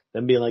 and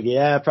them being like,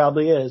 yeah, it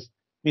probably is.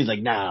 He's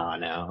like,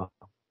 no.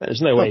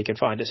 There's no way he can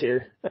find us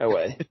here. No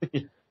way.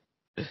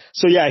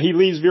 So yeah, he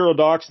leaves Vril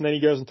Dox and then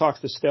he goes and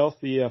talks to Stealth,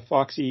 the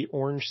foxy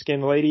orange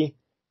skinned lady,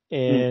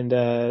 and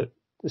the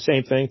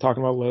same thing,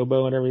 talking about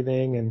Lobo and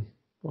everything and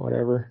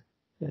whatever.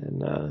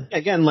 And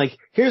again, like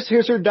here's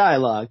her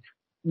dialogue.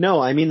 No,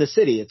 I mean the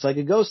city. It's like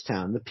a ghost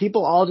town. The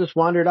people all just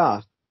wandered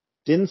off.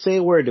 Didn't say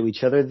a word to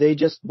each other. They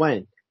just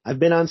went. I've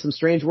been on some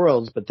strange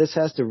worlds, but this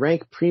has to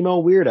rank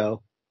primo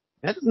weirdo.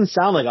 That doesn't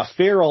sound like a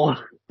feral.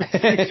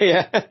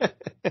 Yeah.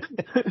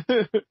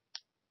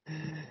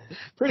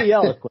 Pretty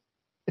eloquent.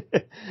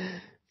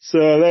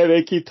 So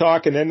they keep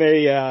talking. Then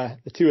the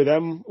two of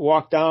them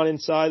walk down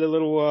inside the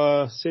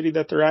little city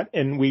that they're at,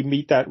 and we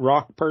meet that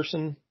rock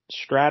person,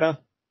 Strata,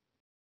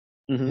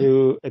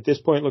 who at this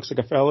point looks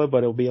like a fella, but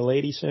it'll be a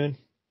lady soon.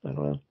 I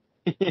don't know.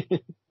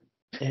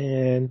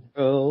 And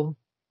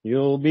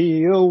you'll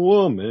be a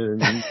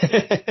woman. And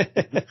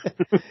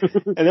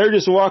they're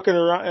just walking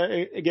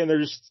around. Again, they're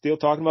just still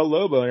talking about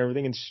Lobo and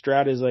everything. And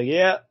Strata's like,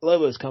 yeah,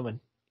 Lobo's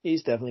coming.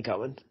 He's definitely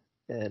coming.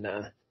 And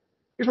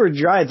here's where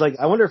Dryads, like,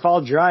 I wonder if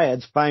all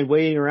Dryads find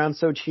waiting around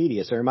so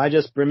tedious, or am I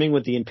just brimming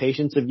with the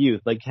impatience of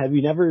youth? Like, have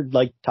you never,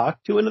 like,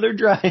 talked to another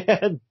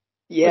Dryad?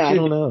 Yeah, I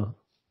don't know.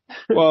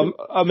 Well,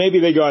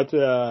 maybe they got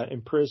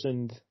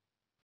imprisoned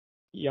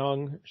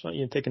young or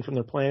something, taken from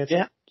their planets.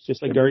 Yeah. It's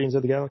just like Guardians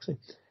of the Galaxy,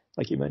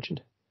 like you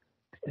mentioned.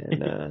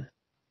 And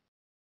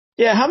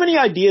yeah, how many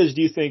ideas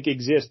do you think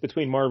exist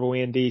between Marvel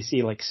and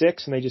DC? Like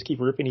 6, and they just keep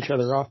ripping each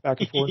other off back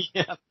and forth?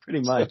 Yeah,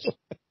 pretty much.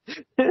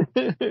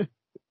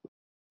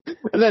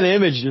 And then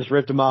Image just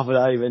ripped him off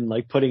without even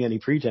like putting any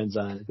pretense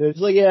on it. It's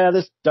like, yeah,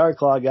 this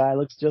Darklaw guy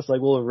looks just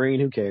like Wolverine.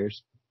 Who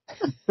cares?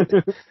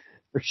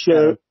 For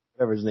sure,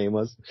 whatever his name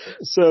was.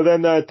 So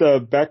then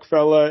that Bek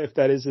fella, if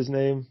that is his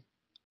name,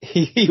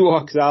 he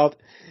walks out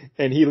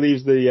and he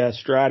leaves the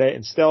Strata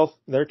and Stealth.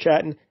 They're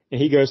chatting,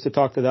 and he goes to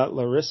talk to that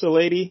Lyrissa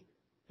lady.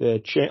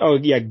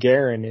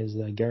 Garryn is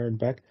Garryn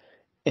Bek,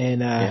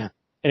 and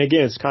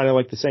again, it's kind of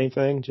like the same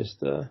thing,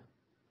 just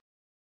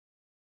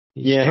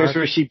here's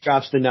where she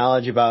drops the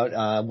knowledge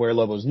about where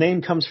Lobo's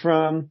name comes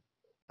from.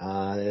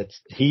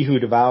 It's he who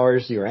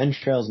devours your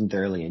entrails and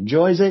thoroughly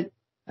enjoys it.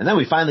 And then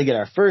we finally get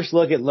our first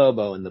look at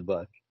Lobo in the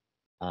book.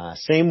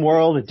 Same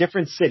world, a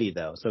different city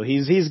though. So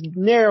he's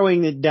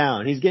narrowing it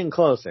down. He's getting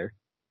closer.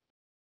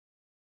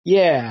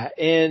 Yeah,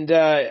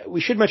 and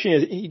we should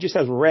mention he just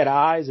has red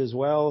eyes as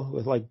well,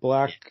 with like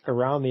black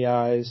around the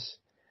eyes.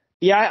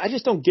 Yeah, I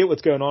just don't get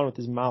what's going on with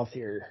his mouth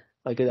here,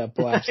 like that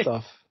black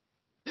stuff.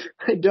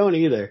 I don't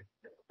either.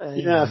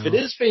 If it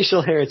is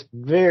facial hair, it's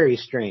very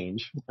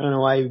strange. I don't know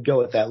why you would go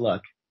with that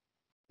look.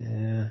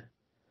 Yeah.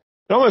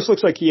 It almost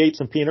looks like he ate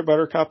some peanut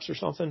butter cups or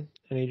something,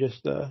 and he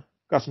just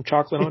got some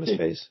chocolate on his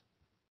face,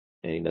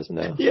 and he doesn't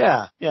know.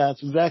 Yeah,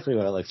 that's exactly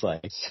what it looks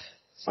like.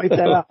 Wipe that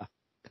off.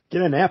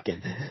 Get a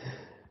napkin.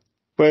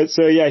 But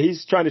so, yeah,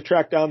 he's trying to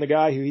track down the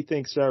guy who he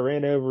thinks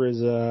ran over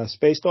his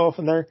space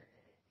dolphin there.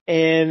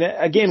 And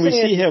again, we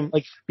see him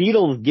like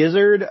fetal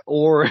gizzard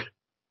or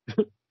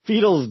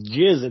fetal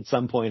jizz at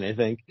some point, I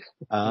think.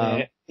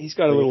 He's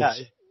got a little,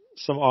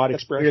 some odd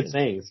expressions.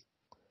 Things.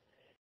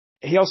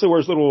 He also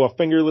wears little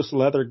fingerless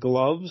leather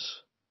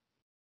gloves.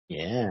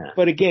 Yeah.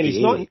 But again,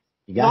 he's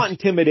not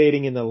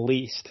intimidating in the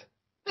least.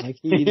 Like,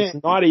 he's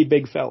not a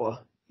big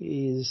fella.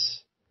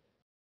 He's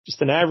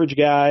just an average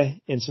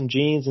guy in some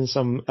jeans and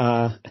some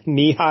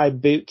knee-high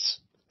boots.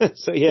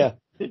 So yeah,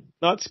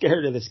 not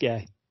scared of this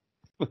guy.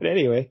 But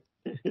anyway,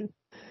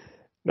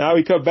 Now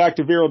we come back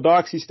to Vril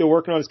Dox. He's still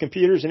working on his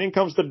computers, and in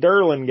comes the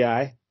Durlan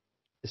guy,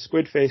 the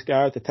squid face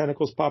guy with the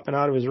tentacles popping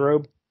out of his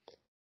robe.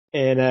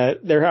 And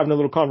they're having a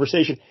little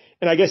conversation.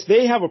 And I guess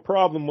they have a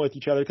problem with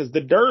each other because the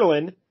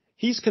Durlan,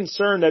 he's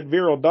concerned that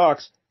Vril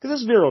Dox, because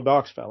this Vril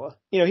Dox fella,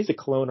 he's a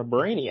clone of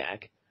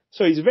Brainiac.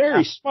 So he's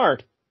very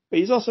smart, but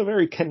he's also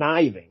very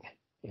conniving.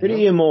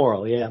 Pretty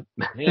immoral, yeah.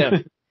 Yeah.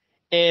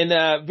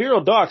 And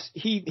Vril Dox,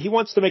 he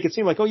wants to make it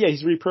seem like, oh yeah,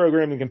 he's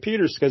reprogramming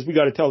computers because we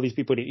got to tell these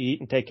people to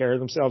eat and take care of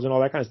themselves and all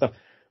that kind of stuff.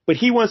 But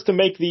he wants to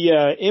make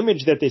the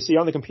image that they see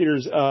on the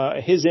computers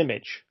his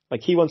image.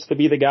 Like he wants to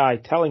be the guy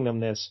telling them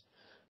this.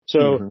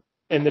 So,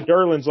 and the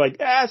Durlan's like,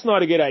 that's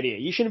not a good idea.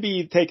 You shouldn't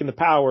be taking the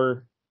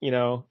power.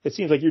 It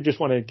seems like you just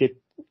want to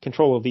get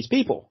control of these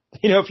people.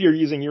 If you're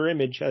using your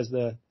image as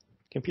the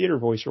computer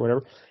voice or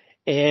whatever.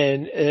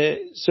 And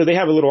so they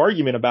have a little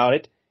argument about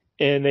it,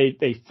 and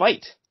they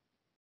fight.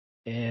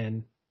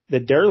 And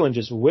the Durlan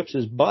just whips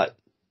his butt.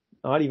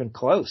 Not even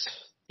close.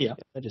 Yeah.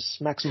 It just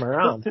smacks him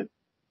around.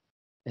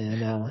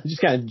 And he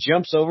just kind of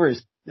jumps over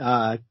his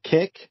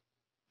kick,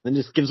 then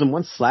just gives him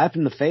one slap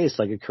in the face,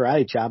 like a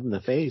karate chop in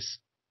the face.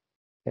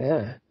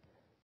 Yeah.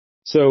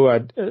 So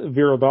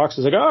Vril Dox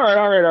is like, all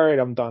right,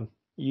 I'm done.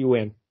 You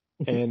win.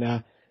 And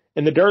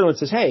the Durlan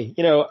says, hey,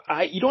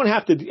 you don't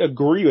have to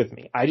agree with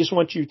me. I just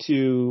want you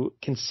to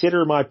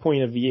consider my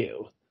point of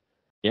view.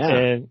 Yeah.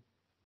 And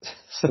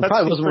so it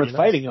probably wasn't worth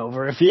fighting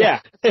over.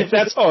 If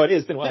that's all it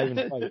is, then why even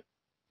fight?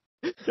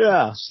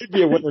 Yeah. It should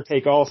be a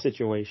winner-take-all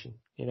situation,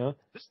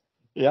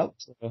 Yep.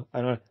 So, I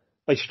don't know,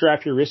 like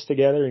strap your wrists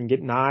together and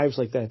get knives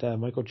like that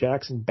Michael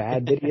Jackson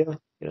Bad video,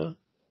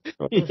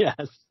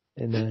 Yes.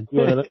 And do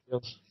one of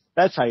those.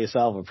 That's how you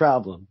solve a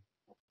problem.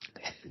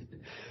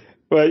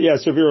 But yeah,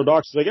 so Vril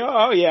Dox is like,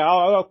 oh yeah,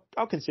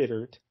 I'll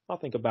consider it. I'll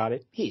think about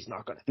it. He's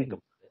not going to think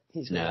about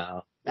it.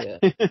 No. Yeah.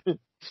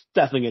 It's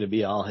definitely going to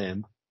be all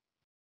him.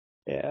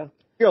 Yeah.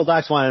 Vril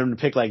Dox wanted him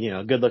to pick like,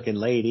 a good looking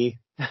lady,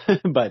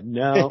 but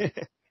no,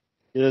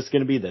 it's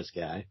going to be this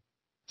guy.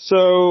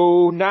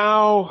 So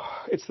now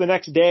it's the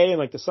next day and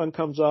like the sun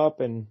comes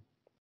up and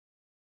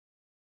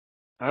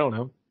I don't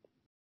know.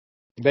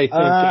 They think,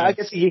 I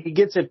guess he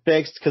gets it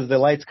fixed because the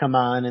lights come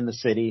on in the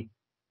city.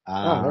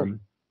 Right.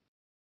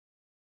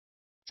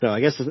 So I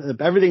guess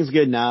everything's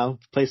good now.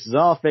 The place is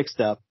all fixed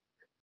up.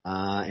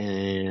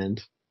 And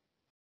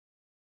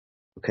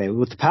okay,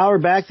 with the power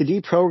back, the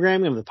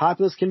deprogramming of the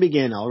populace can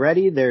begin.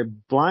 Already, their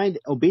blind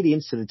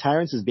obedience to the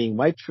tyrants is being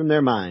wiped from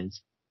their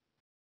minds.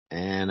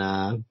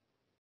 And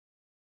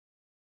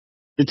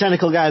the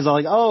tentacle guy's all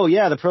like, oh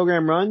yeah, the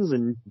program runs.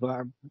 And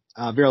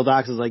Vril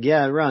Dox is like,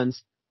 yeah, it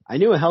runs. I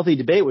knew a healthy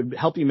debate would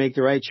help you make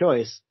the right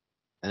choice.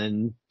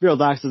 And Vril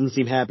Dox doesn't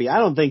seem happy. I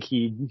don't think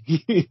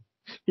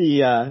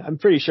I'm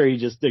pretty sure he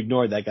just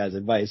ignored that guy's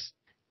advice.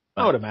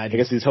 I would imagine.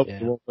 I guess he's hoping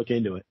he won't look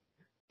into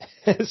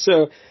it.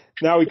 So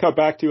now we cut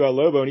back to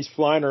Lobo, and he's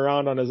flying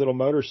around on his little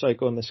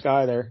motorcycle in the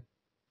sky there.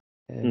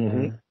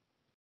 And,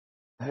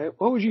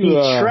 what would you?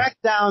 He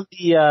tracked down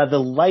the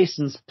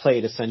license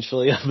plate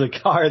essentially of the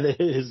car that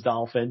hit his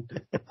Dolphin,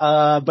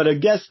 but I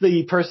guess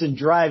the person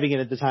driving it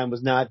at the time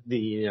was not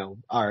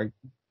our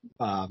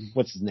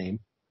what's his name?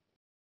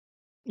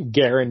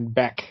 Garryn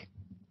Bek.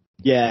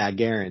 Yeah,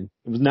 Garryn.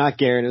 It was not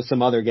Garryn, it was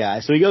some other guy.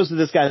 So he goes to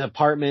this guy's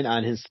apartment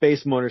on his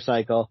space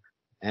motorcycle,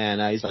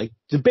 and he's like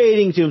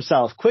debating to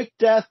himself, quick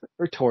death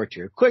or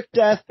torture? Quick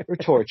death or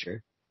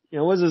torture?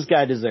 What does this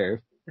guy deserve?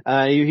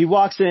 He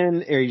walks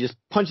in, or he just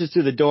punches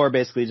through the door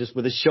basically just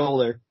with his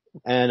shoulder,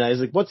 and he's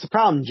like, what's the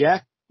problem,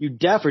 Jack? You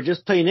deaf or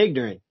just plain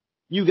ignorant?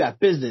 You got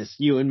business,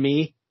 you and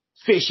me.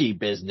 Fishy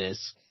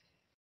business.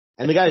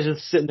 And the guy's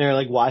just sitting there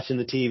like watching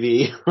the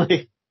TV,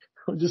 like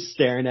just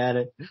staring at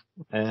it.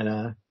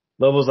 And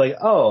Lobo's like,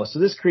 oh, so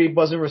this creep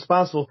wasn't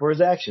responsible for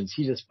his actions.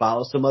 He just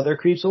follows some other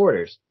creep's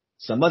orders.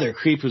 Some other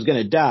creep who's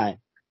gonna die.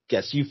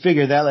 Guess you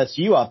figure that lets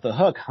you off the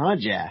hook, huh,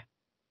 Jack?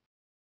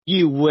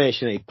 You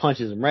wish. And he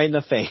punches him right in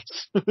the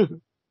face. Yeah,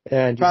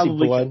 and you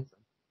see blood.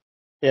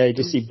 Yeah, you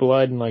just see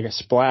blood and like a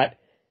splat.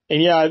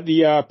 And yeah,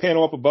 the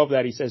panel up above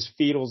that, he says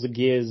Feetles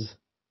Giz.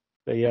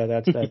 So yeah,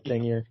 that's that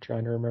thing you're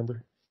trying to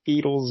remember.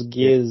 Feetles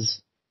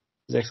Giz.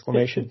 His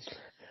exclamation.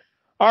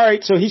 All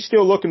right, so he's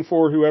still looking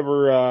for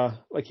whoever,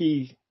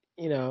 he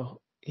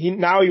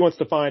wants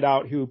to find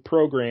out who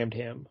programmed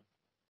him.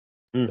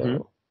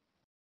 So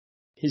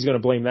he's going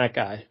to blame that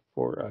guy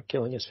for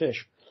killing his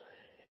fish.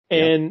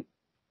 And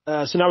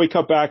so now we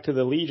cut back to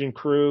the Legion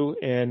crew,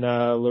 and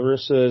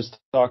Lyrissa is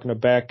talking to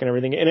Bek and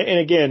everything. And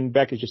again,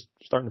 Bek is just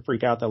starting to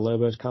freak out that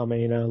Lobo's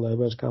coming,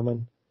 Lobo's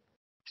coming.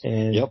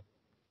 And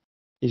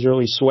he's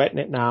really sweating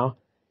it now.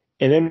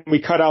 And then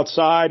we cut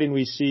outside and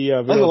we see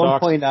Vril Dox. At one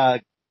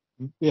point,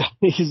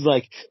 he's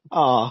like,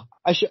 oh,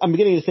 I'm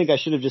beginning to think I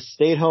should have just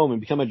stayed home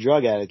and become a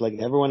drug addict like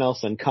everyone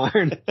else on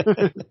Karn.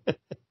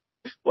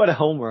 What a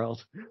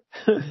homeworld.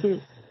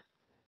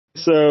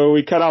 So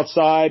we cut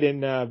outside,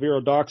 and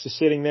Vril Dox is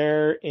sitting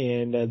there,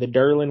 and the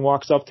Durlan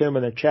walks up to him,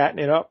 and they're chatting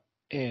it up.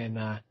 And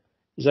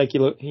he's like,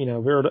 you look,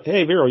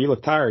 hey, Vril, you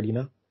look tired,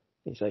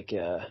 He's like,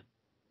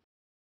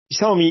 he's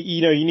telling me,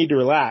 you need to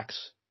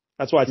relax.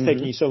 That's why it's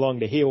taking you so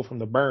long to heal from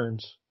the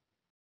burns.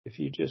 If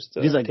you just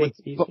he's like,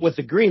 with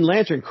the Green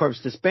Lantern Corps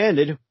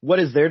disbanded, what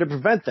is there to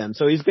prevent them?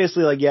 So he's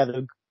basically like, yeah,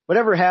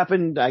 whatever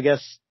happened, I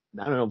guess,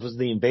 I don't know if it was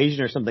the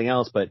invasion or something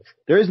else, but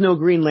there is no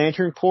Green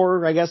Lantern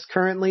Corps, I guess,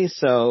 currently.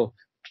 So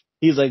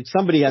he's like,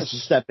 somebody has to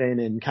step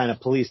in and kind of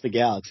police the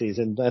galaxies,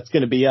 and that's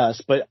going to be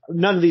us. But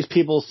none of these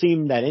people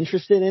seem that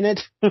interested in it.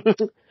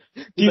 Do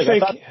you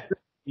think,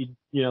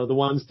 the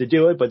ones to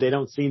do it, but they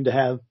don't seem to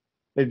have,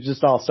 they're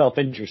just all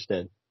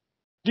self-interested.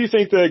 Do you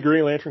think the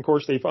Green Lantern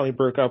Corps, they finally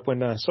broke up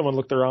when someone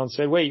looked around and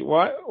said, wait,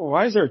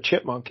 why is there a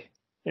chipmunk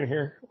in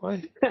here?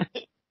 Why?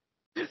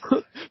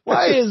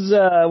 Why is,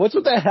 what's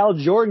with that Hal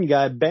Jordan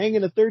guy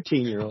banging a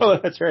 13-year-old? Oh,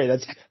 that's right.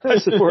 I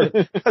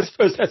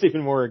suppose that's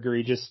even more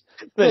egregious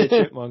than a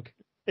chipmunk.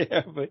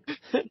 Yeah, but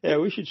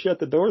we should shut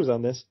the doors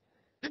on this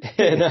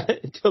and,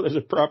 until there's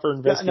a proper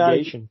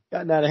investigation.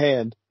 Gotten out of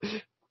hand.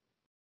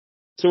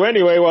 So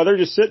anyway, while they're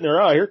just sitting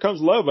there, here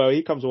comes Lobo.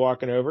 He comes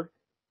walking over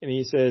and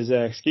he says,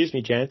 excuse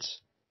me, gents.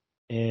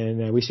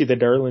 And we see the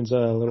Durlan's a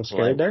little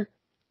scared there.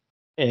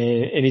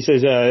 And he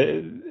says,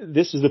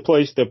 this is the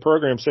place the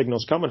program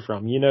signal's coming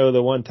from. You know,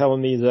 the one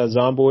telling these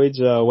zomboids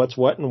what's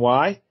what and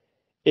why?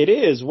 It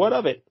is. What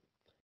of it?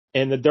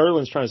 And the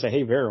Durlan's trying to say,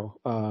 hey, Vril,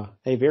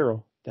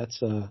 that's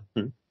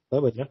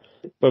Lobo. Yeah.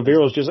 But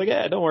Viril's just like,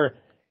 yeah, don't worry.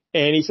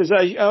 And he says,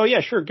 oh,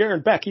 yeah, sure,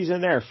 Garryn Bek, he's in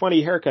there.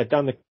 Funny haircut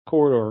down the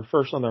corridor,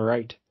 first on the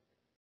right.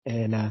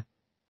 And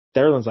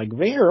Durlan's like,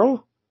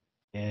 Vril?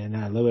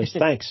 And Lobo says,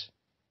 thanks.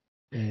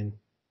 And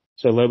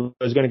so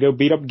Lobo's going to go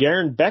beat up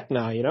Garryn Bek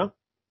now, you know?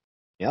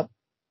 Yep.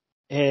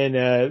 And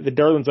the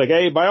Durlan's like,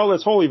 hey, by all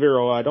that's holy,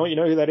 Vril, don't you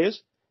know who that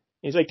is?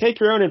 And he's like, take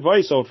your own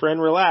advice, old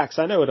friend. Relax.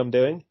 I know what I'm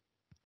doing.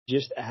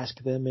 Just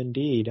ask them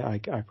indeed. I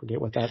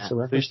forget what that's a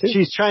reference to.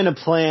 She's trying to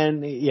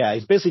plan. Yeah,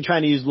 he's basically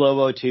trying to use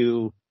Lobo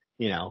to,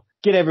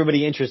 get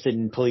everybody interested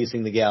in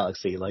policing the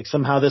galaxy. Like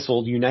somehow this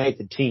will unite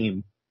the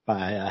team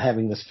by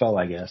having this foe,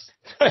 I guess.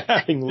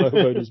 Having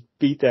Lobo just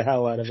beat the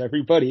hell out of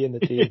everybody in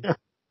the team.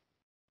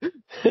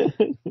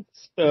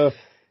 So,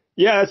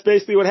 yeah, that's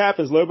basically what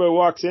happens. Lobo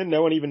walks in.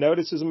 No one even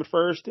notices him at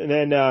first. And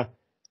then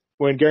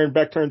when Garryn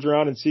Bek turns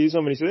around and sees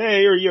him, and he says,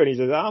 hey, who are you? And he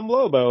says, I'm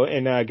Lobo.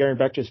 And Garryn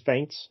Bek just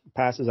faints,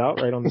 passes out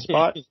right on the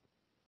spot.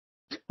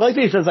 Like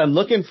he says, I'm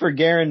looking for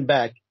Garryn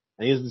Bek.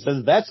 And he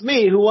says, that's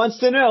me. Who wants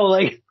to know?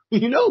 Like,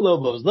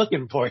 Lobo's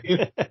looking for you.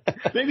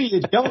 Maybe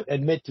you don't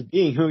admit to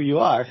being who you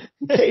are.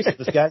 In case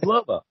this guy's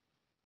Lobo.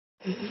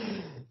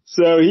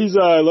 So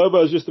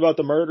Lobo's just about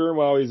to murder him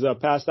while he's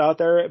passed out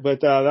there.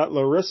 But that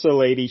Lyrissa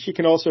lady, she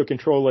can also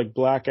control like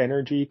black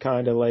energy,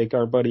 kind of like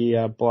our buddy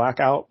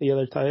Blackout the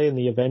other time in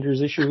the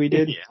Avengers issue we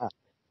did. Yeah.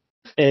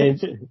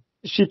 And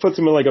she puts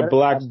him in like a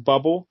black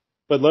bubble,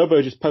 but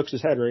Lobo just pokes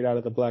his head right out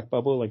of the black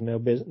bubble like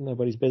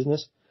nobody's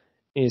business.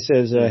 And he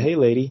says, hey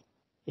lady,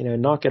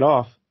 knock it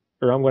off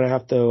or I'm going to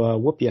have to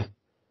whoop you.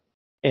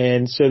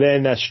 And so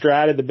then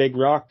Strata, the big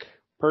rock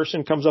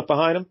person, comes up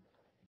behind him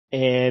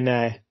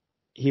and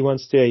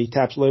he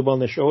taps Lobo on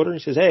the shoulder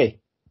and says, hey,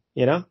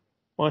 why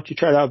don't you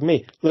try that with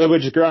me? Lobo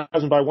just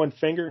grabs him by one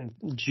finger and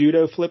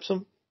judo flips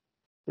him,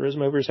 throws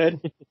him over his head.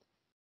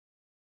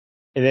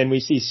 And then we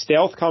see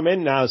Stealth come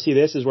in. Now, see,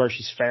 this is where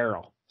she's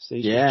feral. So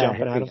she's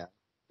jumping at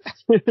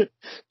him.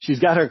 She's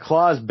got her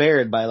claws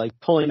bared by like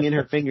pulling in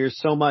her fingers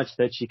so much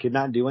that she could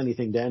not do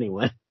anything to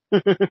anyone.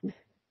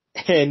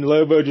 And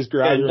Lobo just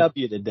grabs her.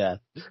 You to death.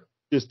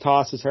 Just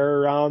tosses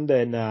her around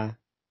and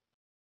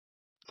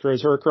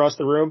throws her across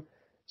the room.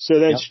 So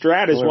then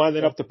Strata's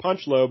winding up to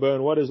punch Lobo,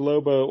 and what does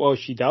Lobo? Well,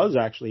 she does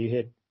actually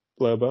hit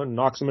Lobo and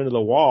knocks him into the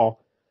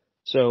wall.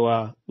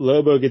 So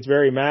Lobo gets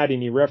very mad,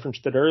 and you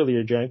referenced it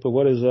earlier, Jank, but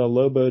what does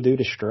Lobo do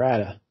to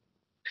Strata?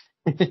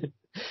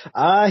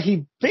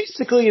 He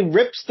basically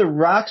rips the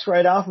rocks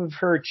right off of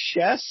her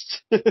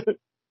chest.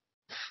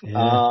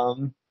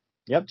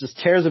 Just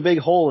tears a big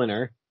hole in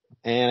her.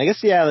 And I guess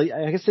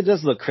it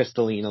does look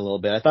crystalline a little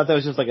bit. I thought that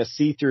was just like a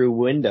see-through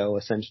window,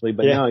 essentially,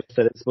 but no, it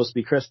said it's supposed to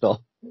be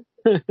crystal.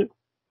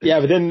 Yeah,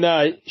 but then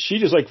she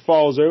just like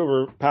falls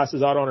over,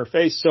 passes out on her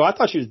face. So I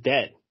thought she was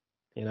dead,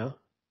 but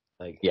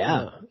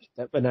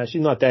no,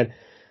 she's not dead.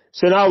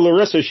 So now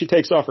Lyrissa, she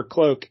takes off her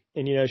cloak,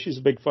 and she's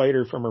a big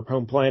fighter from her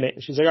home planet,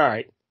 and she's like, all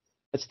right,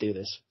 let's do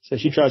this. So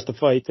she tries to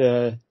fight.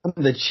 I'm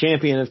the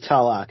champion of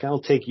Talak.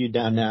 I'll take you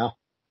down now.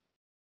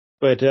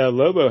 But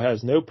Lobo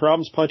has no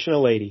problems punching a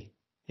lady.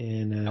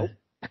 And nope.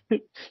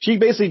 She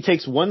basically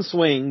takes one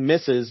swing,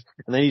 misses,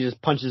 and then he just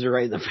punches her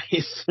right in the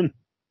face and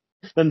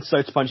then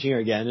starts punching her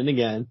again and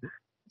again.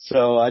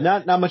 So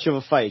not much of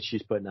a fight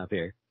she's putting up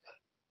here.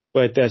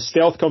 But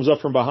Stealth comes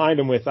up from behind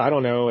him with, I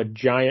don't know, a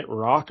giant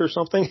rock or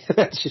something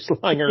that's just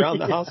lying around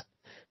the house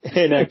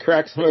and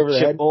cracks him over the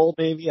head. Bowl,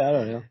 maybe? I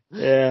don't know.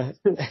 Yeah.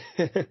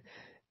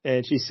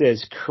 And she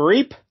says,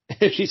 creep.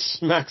 And she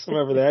smacks him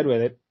over the head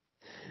with it.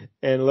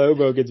 And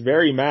Lobo gets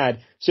very mad.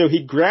 So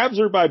he grabs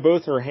her by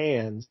both her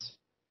hands.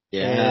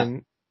 Yeah.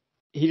 And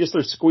he just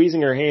starts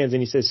squeezing her hands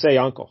and he says, say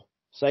uncle.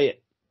 Say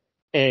it.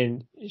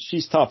 And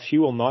she's tough. She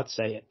will not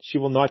say it. She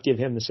will not give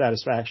him the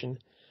satisfaction.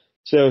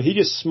 So he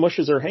just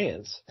smushes her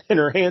hands, and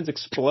her hands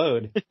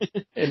explode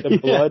into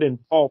blood and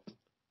pulp.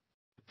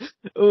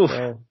 Oof.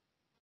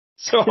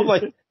 So I'm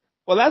like,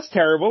 well, that's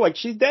terrible. Like,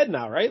 she's dead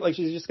now, right? Like,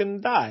 she's just going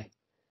to die.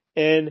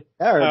 And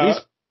or at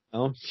least,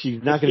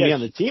 she's not going to be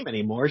on the team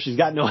anymore. She's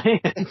got no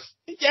hands.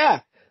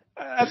 Yeah.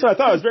 That's what I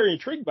thought. I was very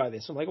intrigued by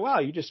this. I'm like, wow,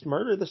 you just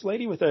murdered this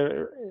lady with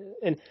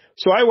and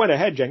so I went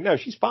ahead, Jen. No,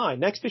 she's fine.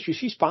 Next issue,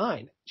 she's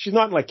fine. She's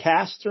not in like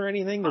casts or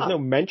anything. There's no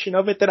mention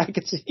of it that I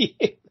could see.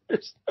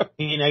 I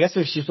mean, I guess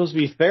if she's supposed to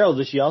be feral,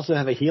 does she also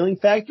have a healing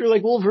factor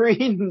like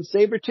Wolverine and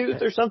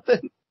Sabretooth or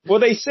something? Well,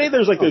 they say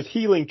there's like those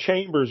healing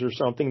chambers or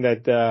something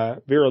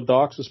that Vril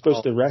Dox is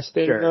supposed to rest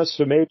in,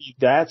 so maybe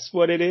that's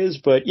what it is.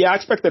 But yeah, I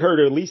expected her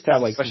to at least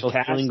have like special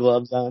healing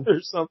gloves on or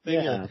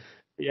something.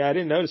 Yeah, I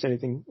didn't notice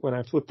anything when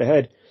I flipped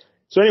ahead.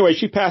 So anyway,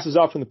 she passes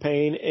out from the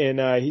pain,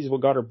 and he's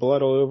got her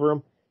blood all over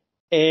him.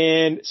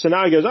 And so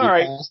now he goes, all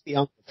right. Passed the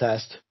uncle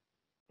test.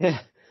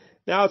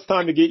 Now it's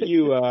time to get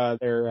you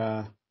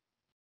there,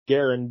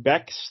 Garryn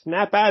Bek.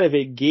 Snap out of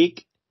it,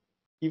 geek.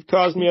 You've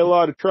caused me a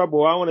lot of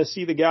trouble. I want to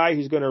see the guy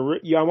who's going to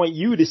rip you. I want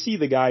you to see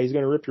the guy who's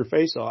going to rip your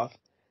face off.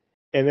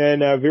 And then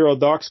Vril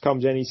Dox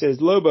comes in. He says,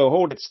 Lobo,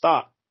 hold it,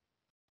 stop.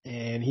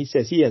 And he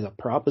says he has a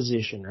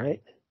proposition,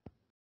 right?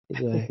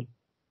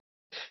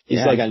 He's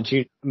like, I'm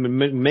going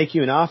to make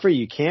you an offer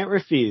you can't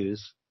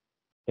refuse.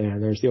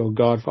 And there's the old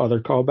Godfather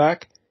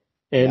callback.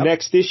 And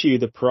next issue,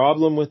 the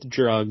problem with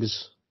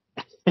drugs.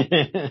 There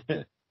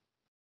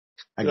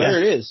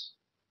it is.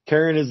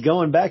 Garryn is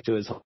going back to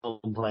his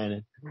home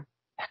planet.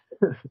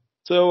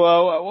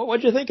 So,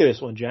 what'd you think of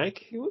this one, Jank?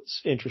 It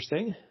was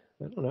interesting.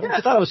 I don't know. Yeah,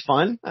 I thought it was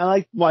fun. I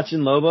liked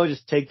watching Lobo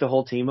just take the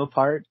whole team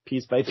apart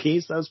piece by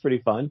piece. That was pretty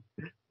fun.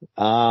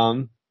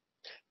 The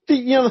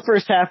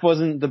first half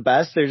wasn't the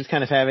best. They're just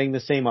kind of having the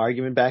same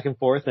argument back and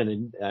forth,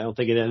 and I don't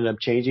think it ended up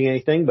changing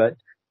anything, but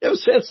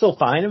it's still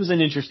fine. It was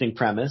an interesting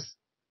premise.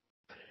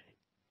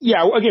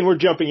 Yeah, again, we're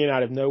jumping in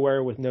out of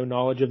nowhere with no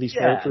knowledge of these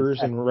characters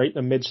and right in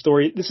the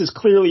mid-story. This is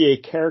clearly a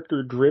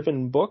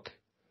character-driven book.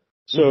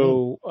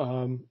 So,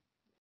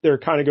 they're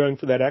kind of going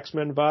for that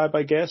X-Men vibe,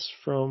 I guess,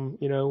 from,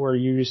 where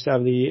you just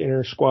have the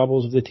inner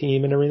squabbles of the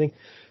team and everything.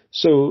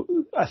 So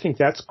I think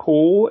that's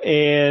cool.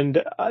 And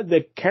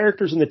the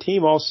characters in the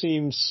team all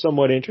seem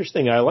somewhat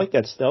interesting. I like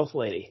that stealth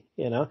lady,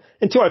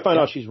 until I find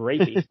out she's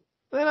rapey.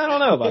 Then I don't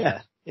know about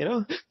that,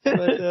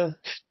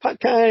 But,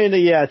 kind of,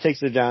 it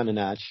takes it down a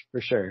notch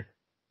for sure.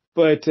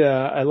 But,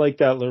 I like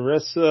that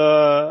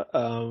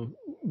Lyrissa,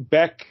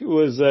 Bek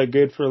was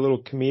good for a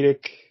little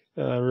comedic,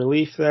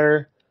 relief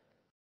there.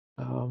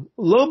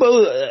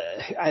 Lobo,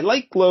 I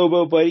like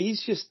Lobo, but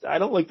I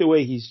don't like the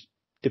way he's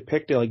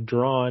depicted, like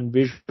drawn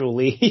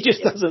visually. He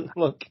just doesn't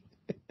look.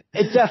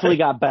 It definitely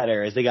got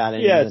better as they got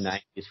into the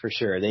 90s for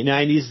sure. They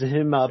 90s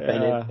him up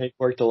and it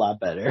worked a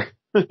lot better.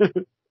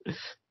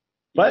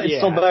 But it's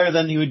still better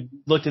than he would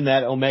looked in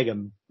that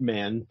Omega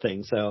Man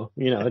thing. So,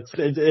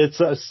 it's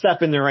a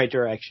step in the right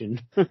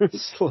direction.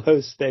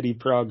 Slow, steady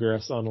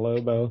progress on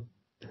Lobo.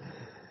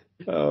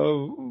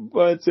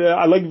 But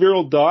I like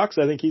Vril Dox.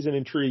 I think he's an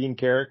intriguing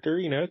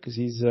character, because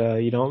he's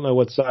you don't know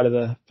what side of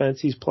the fence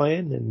he's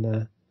playing,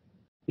 and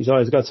he's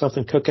always got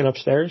something cooking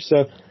upstairs.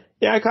 So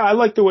yeah, I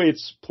like the way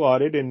it's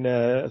plotted, and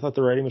I thought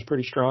the writing was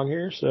pretty strong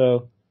here.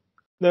 So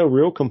no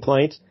real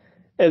complaints.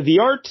 The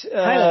art,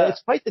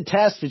 it's quite the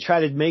task to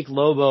try to make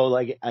Lobo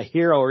like a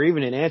hero or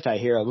even an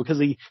anti-hero, because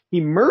he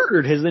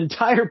murdered his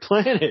entire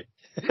planet.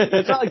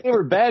 It's not like they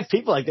were bad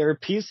people; like they were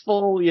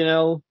peaceful,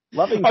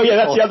 loving people. Oh yeah,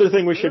 that's the other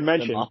thing we should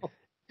mention.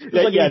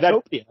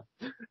 Utopia.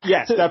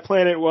 Yes, that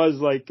planet was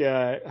like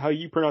how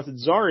you pronounce it,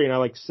 Zarian. I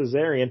like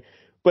Caesarian,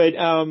 but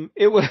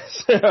it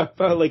was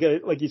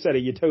like you said, a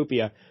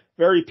utopia,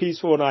 very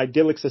peaceful and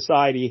idyllic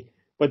society.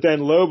 But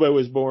then Lobo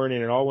was born,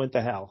 and it all went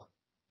to hell.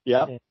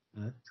 Yep.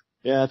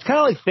 Yeah, it's kind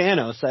of like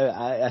Thanos,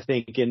 I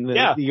think, in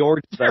the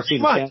origins I've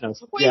seen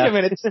Thanos. Wait a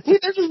minute,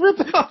 they're just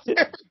ripping off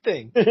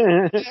everything.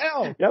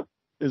 Hell. Yep.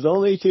 There's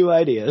only two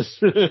ideas.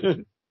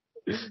 That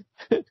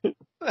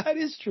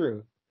is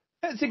true.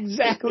 That's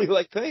exactly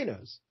like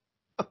Thanos.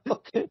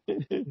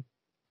 Good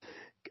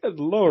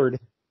Lord.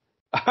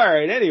 All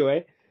right.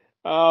 Anyway,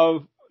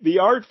 the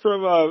art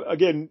from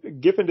again,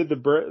 Giffen did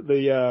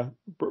the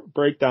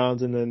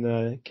breakdowns, and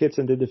then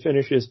Kitson did the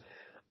finishes.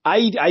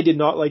 I did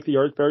not like the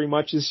art very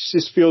much. This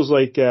just feels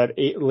like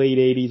late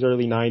 80s,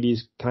 early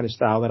 90s kind of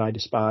style that I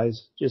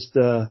despise. Just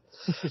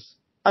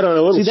I don't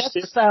know. That's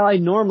the style I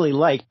normally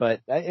like,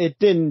 but it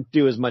didn't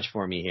do as much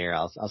for me here.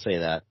 I'll say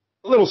that.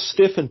 A little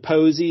stiff and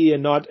posy,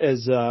 and not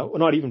as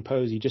not even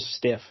posy, just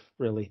stiff,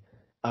 really.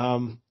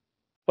 Not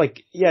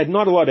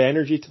a lot of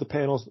energy to the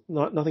panels.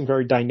 Nothing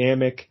very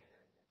dynamic.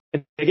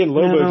 And again,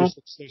 Lobo just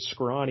looks so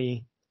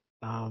scrawny.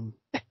 I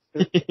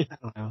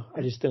don't know.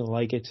 I just didn't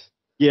like it.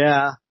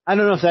 Yeah, I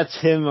don't know if that's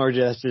him or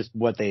just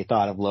what they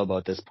thought of Lobo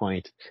at this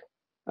point.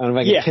 I don't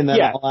know if I can pin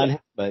that all on him,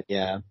 but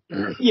yeah.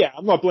 Yeah,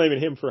 I'm not blaming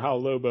him for how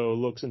Lobo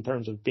looks in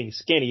terms of being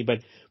skinny,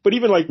 but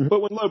even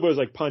but when Lobo's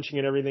like punching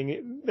and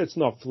everything, it's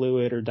not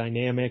fluid or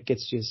dynamic.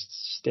 It's just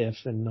stiff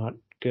and not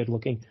good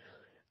looking.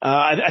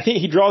 I think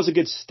he draws a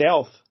good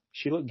stealth.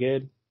 She looked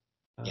good.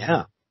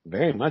 Yeah,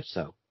 very much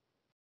so.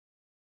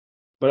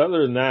 But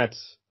other than that,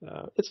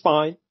 it's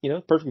fine.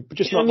 Perfect. But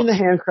just not. I mean, the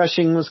hand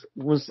crushing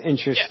was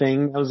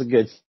interesting. Yeah. That was a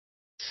good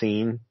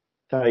scene.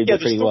 Thought he did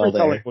pretty well there. The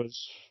storytelling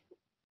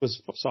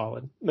was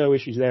solid. No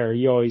issues there.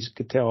 You always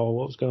could tell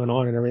what was going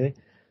on and everything.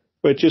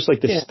 But just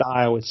like the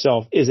style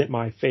itself isn't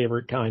my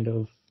favorite kind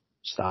of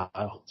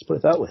style. Let's put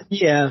it that way.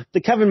 Yeah, the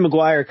Kevin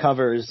Maguire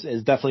covers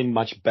is definitely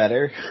much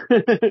better.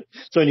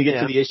 So when you get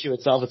to the issue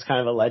itself, it's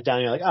kind of a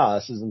letdown. You're like, oh,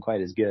 this isn't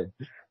quite as good.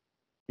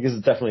 Because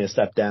it's definitely a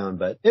step down,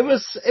 but it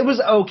was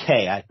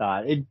okay, I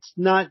thought. It's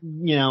not,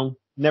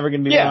 never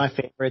going to be one of my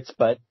favorites,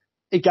 but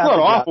it got... Not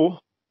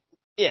awful.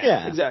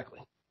 Yeah, exactly.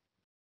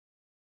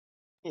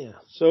 Yeah.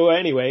 So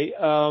anyway,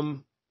 I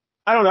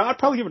don't know. I'd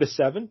probably give it a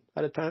 7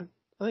 out of 10.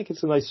 I think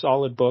it's a nice,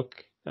 solid book.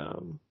 I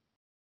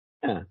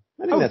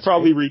would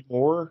probably read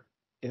more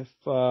if,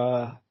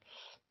 Yeah,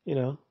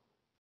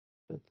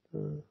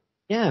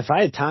 if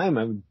I had time,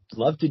 I would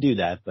love to do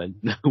that, but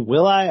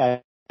will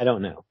I? I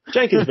don't know.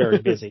 Jake is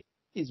very busy.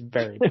 He's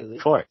very busy.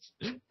 Of course.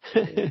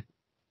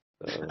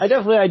 I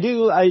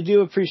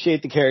do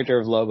appreciate the character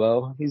of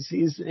Lobo.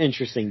 He's an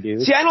interesting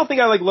dude. See, I don't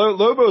think I like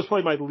Lobo is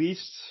probably my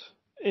least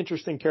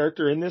interesting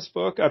character in this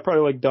book. I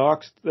probably like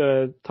Dox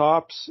the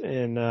tops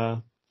and,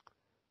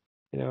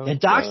 And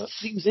Dox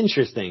seems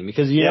interesting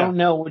because you don't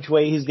know which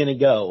way he's going to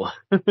go.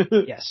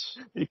 Yes.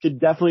 You could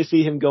definitely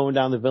see him going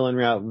down the villain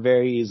route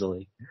very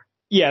easily.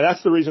 Yeah,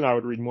 that's the reason I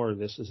would read more of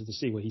this, is to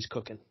see what he's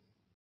cooking.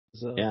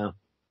 So,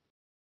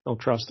 don't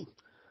trust him.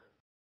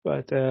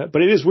 But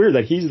it is weird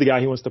that he's the guy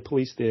who wants to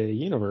police the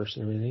universe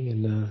and everything.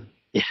 And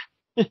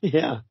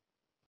yeah.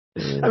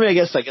 I mean, I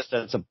guess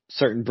that's a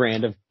certain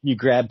brand of you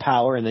grab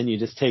power and then you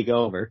just take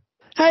over.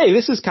 Hey,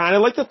 this is kind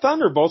of like the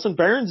Thunderbolts and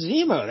Baron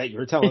Zemo that you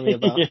were telling me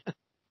about.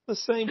 The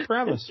same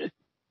premise.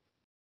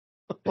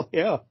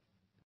 Yeah.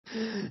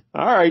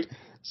 All right.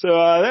 So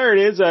there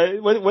it is.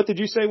 What did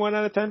you say? 1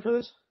 out of 10 for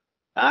this?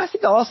 I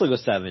think I'll also go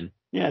 7.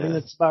 Yeah, I think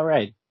that's about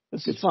right.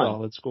 That's good fun.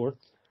 Solid score.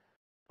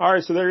 All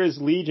right, so there is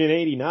Legion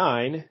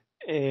 89,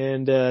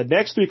 and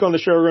next week on the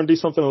show we're going to do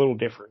something a little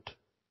different.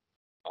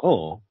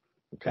 Oh,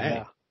 okay.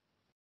 Yeah.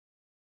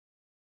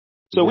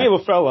 So we have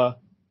a fella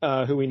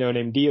who we know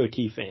named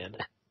DOT Fan.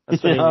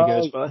 That's the name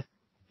he goes by.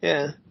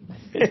 Yeah.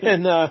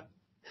 And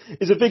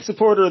he's a big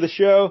supporter of the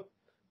show,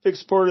 big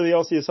supporter of the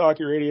LCS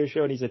Hockey Radio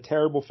Show, and he's a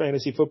terrible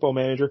fantasy football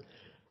manager.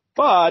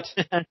 But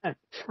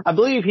I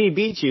believe he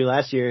beat you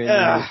last year in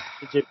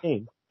the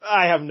game.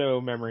 I have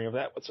no memory of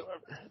that whatsoever.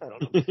 I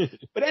don't know.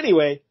 But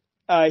anyway,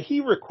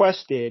 he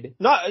requested,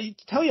 to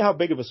tell you how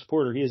big of a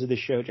supporter he is of this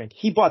show, Jen,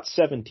 he bought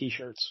 7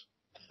 T-shirts.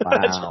 Wow.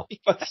 That's right. He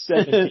bought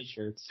 7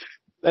 T-shirts.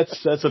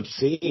 That's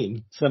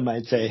obscene, some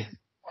might say.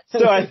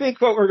 So I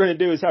think what we're going to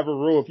do is have a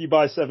rule. If you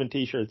buy 7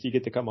 T-shirts, you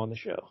get to come on the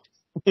show.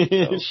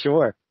 So.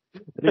 Sure.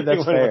 I think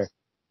that's fair.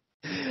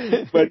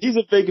 But he's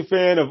a big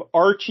fan of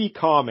Archie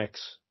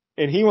comics,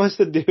 and he wants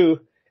to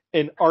do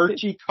an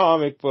Archie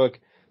comic book.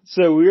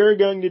 So we're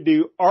going to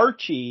do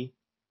Archie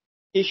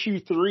issue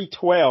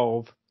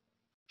 312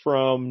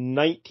 from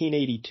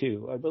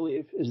 1982, I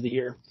believe, is the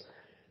year.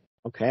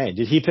 Okay.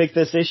 Did he pick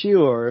this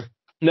issue or?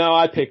 No,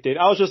 I picked it.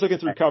 I was just looking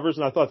through covers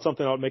and I thought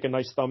something that would make a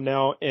nice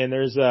thumbnail. And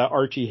there's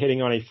Archie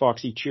hitting on a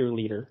foxy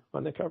cheerleader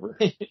on the cover.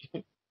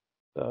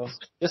 So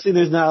just see,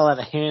 there's not a lot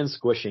of hand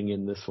squishing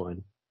in this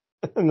one.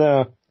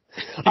 No,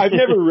 I've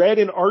never read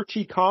an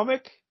Archie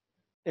comic.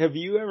 Have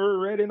you ever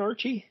read an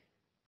Archie?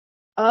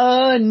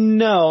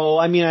 No.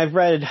 I mean, I've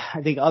read,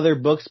 I think, other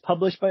books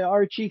published by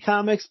Archie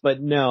Comics,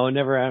 but no,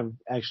 never have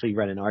actually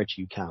read an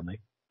Archie comic.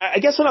 I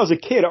guess when I was a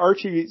kid,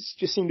 Archie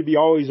just seemed to be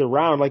always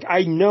around. Like,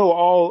 I know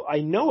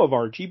of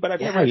Archie, but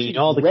I've never actually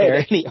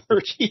read any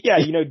Archie. Yeah,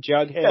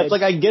 Jughead. Yeah, it's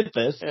like, I get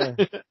this. Yeah.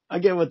 I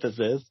get what this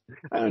is.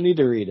 I don't need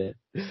to read it.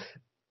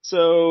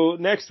 So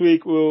next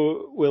week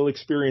we'll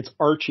experience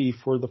Archie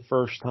for the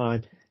first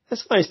time.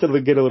 It's nice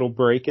to get a little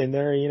break in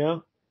there,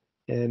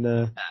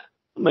 and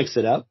mix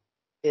it up.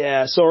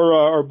 Yeah, so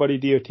our buddy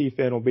DOT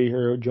Fan will be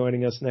here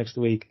joining us next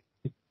week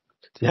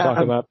to talk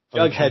about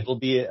Jughead will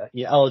be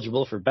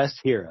eligible for Best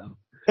Hero.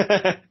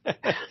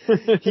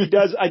 He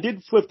does. I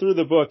did flip through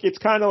the book. It's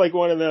kind of like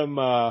one of them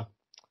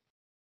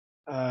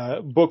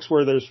books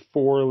where there's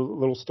 4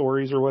 little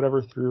stories or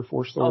whatever, 3 or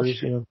 4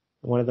 stories,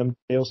 one of them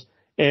deals.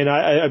 And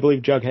I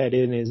believe Jughead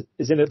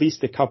is in at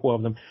least a couple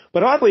of them.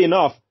 But oddly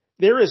enough,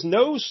 there is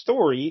no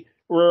story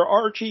where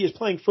Archie is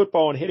playing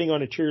football and hitting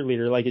on a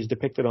cheerleader like is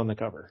depicted on the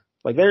cover.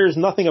 Like, there's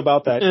nothing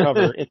about that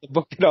cover in the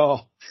book at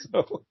all.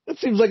 So that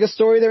seems like a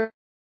story that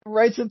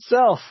writes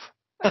itself.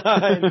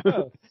 I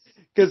know.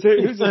 Because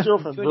who's his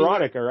girlfriend?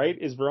 Veronica, right?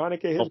 Is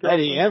Veronica his girlfriend?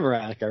 Betty and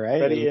Veronica,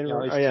 right? Betty and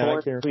Veronica. Yeah, I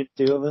between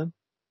the 2 of them.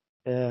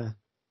 Yeah.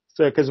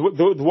 So, because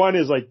the one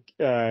is like,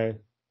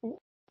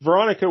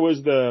 Veronica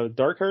was the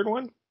dark-haired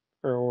one?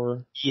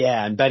 Or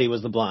yeah, and Betty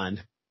was the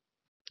blonde.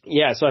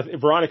 Yeah, so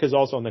Veronica's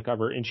also on the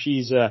cover, and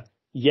she's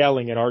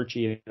yelling at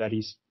Archie that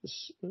he's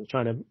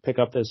trying to pick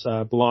up this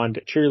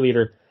blonde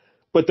cheerleader.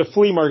 But the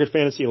Flea Market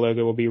Fantasy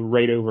logo will be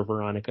right over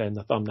Veronica in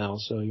the thumbnail,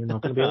 so you're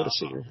not going to be able to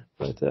see her.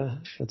 But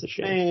that's a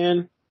shame.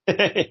 Man.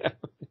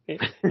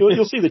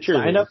 You'll see the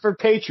cheerleader. Sign up for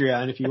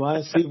Patreon if you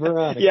want to see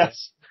Veronica.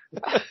 Yes.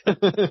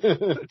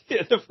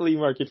 The Flea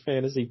Market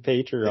Fantasy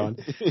Patreon.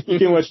 You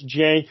can watch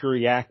Jank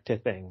react to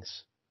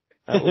things.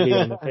 That will be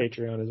on the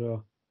Patreon as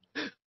well.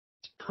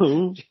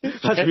 Who?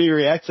 Watch me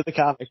react to the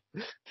comic.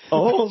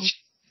 Oh.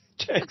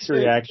 Jank's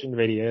reaction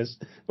videos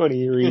when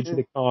he reads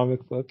the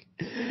comic book.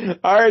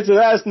 All right, so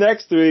that's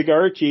next week,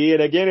 Archie.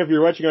 And again, if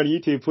you're watching on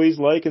YouTube, please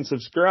like and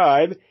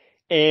subscribe.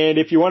 And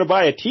if you want to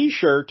buy a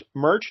t-shirt,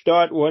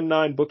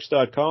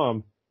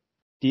 merch.19books.com.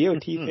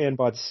 DOT fan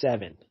bought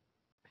 7.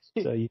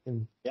 So you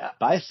can... Yeah,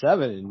 buy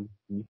 7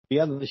 and be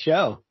on the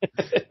show.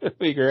 It'd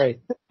be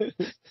great.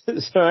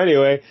 So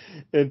anyway,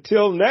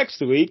 until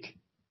next week,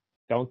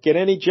 don't get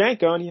any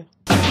jank on you.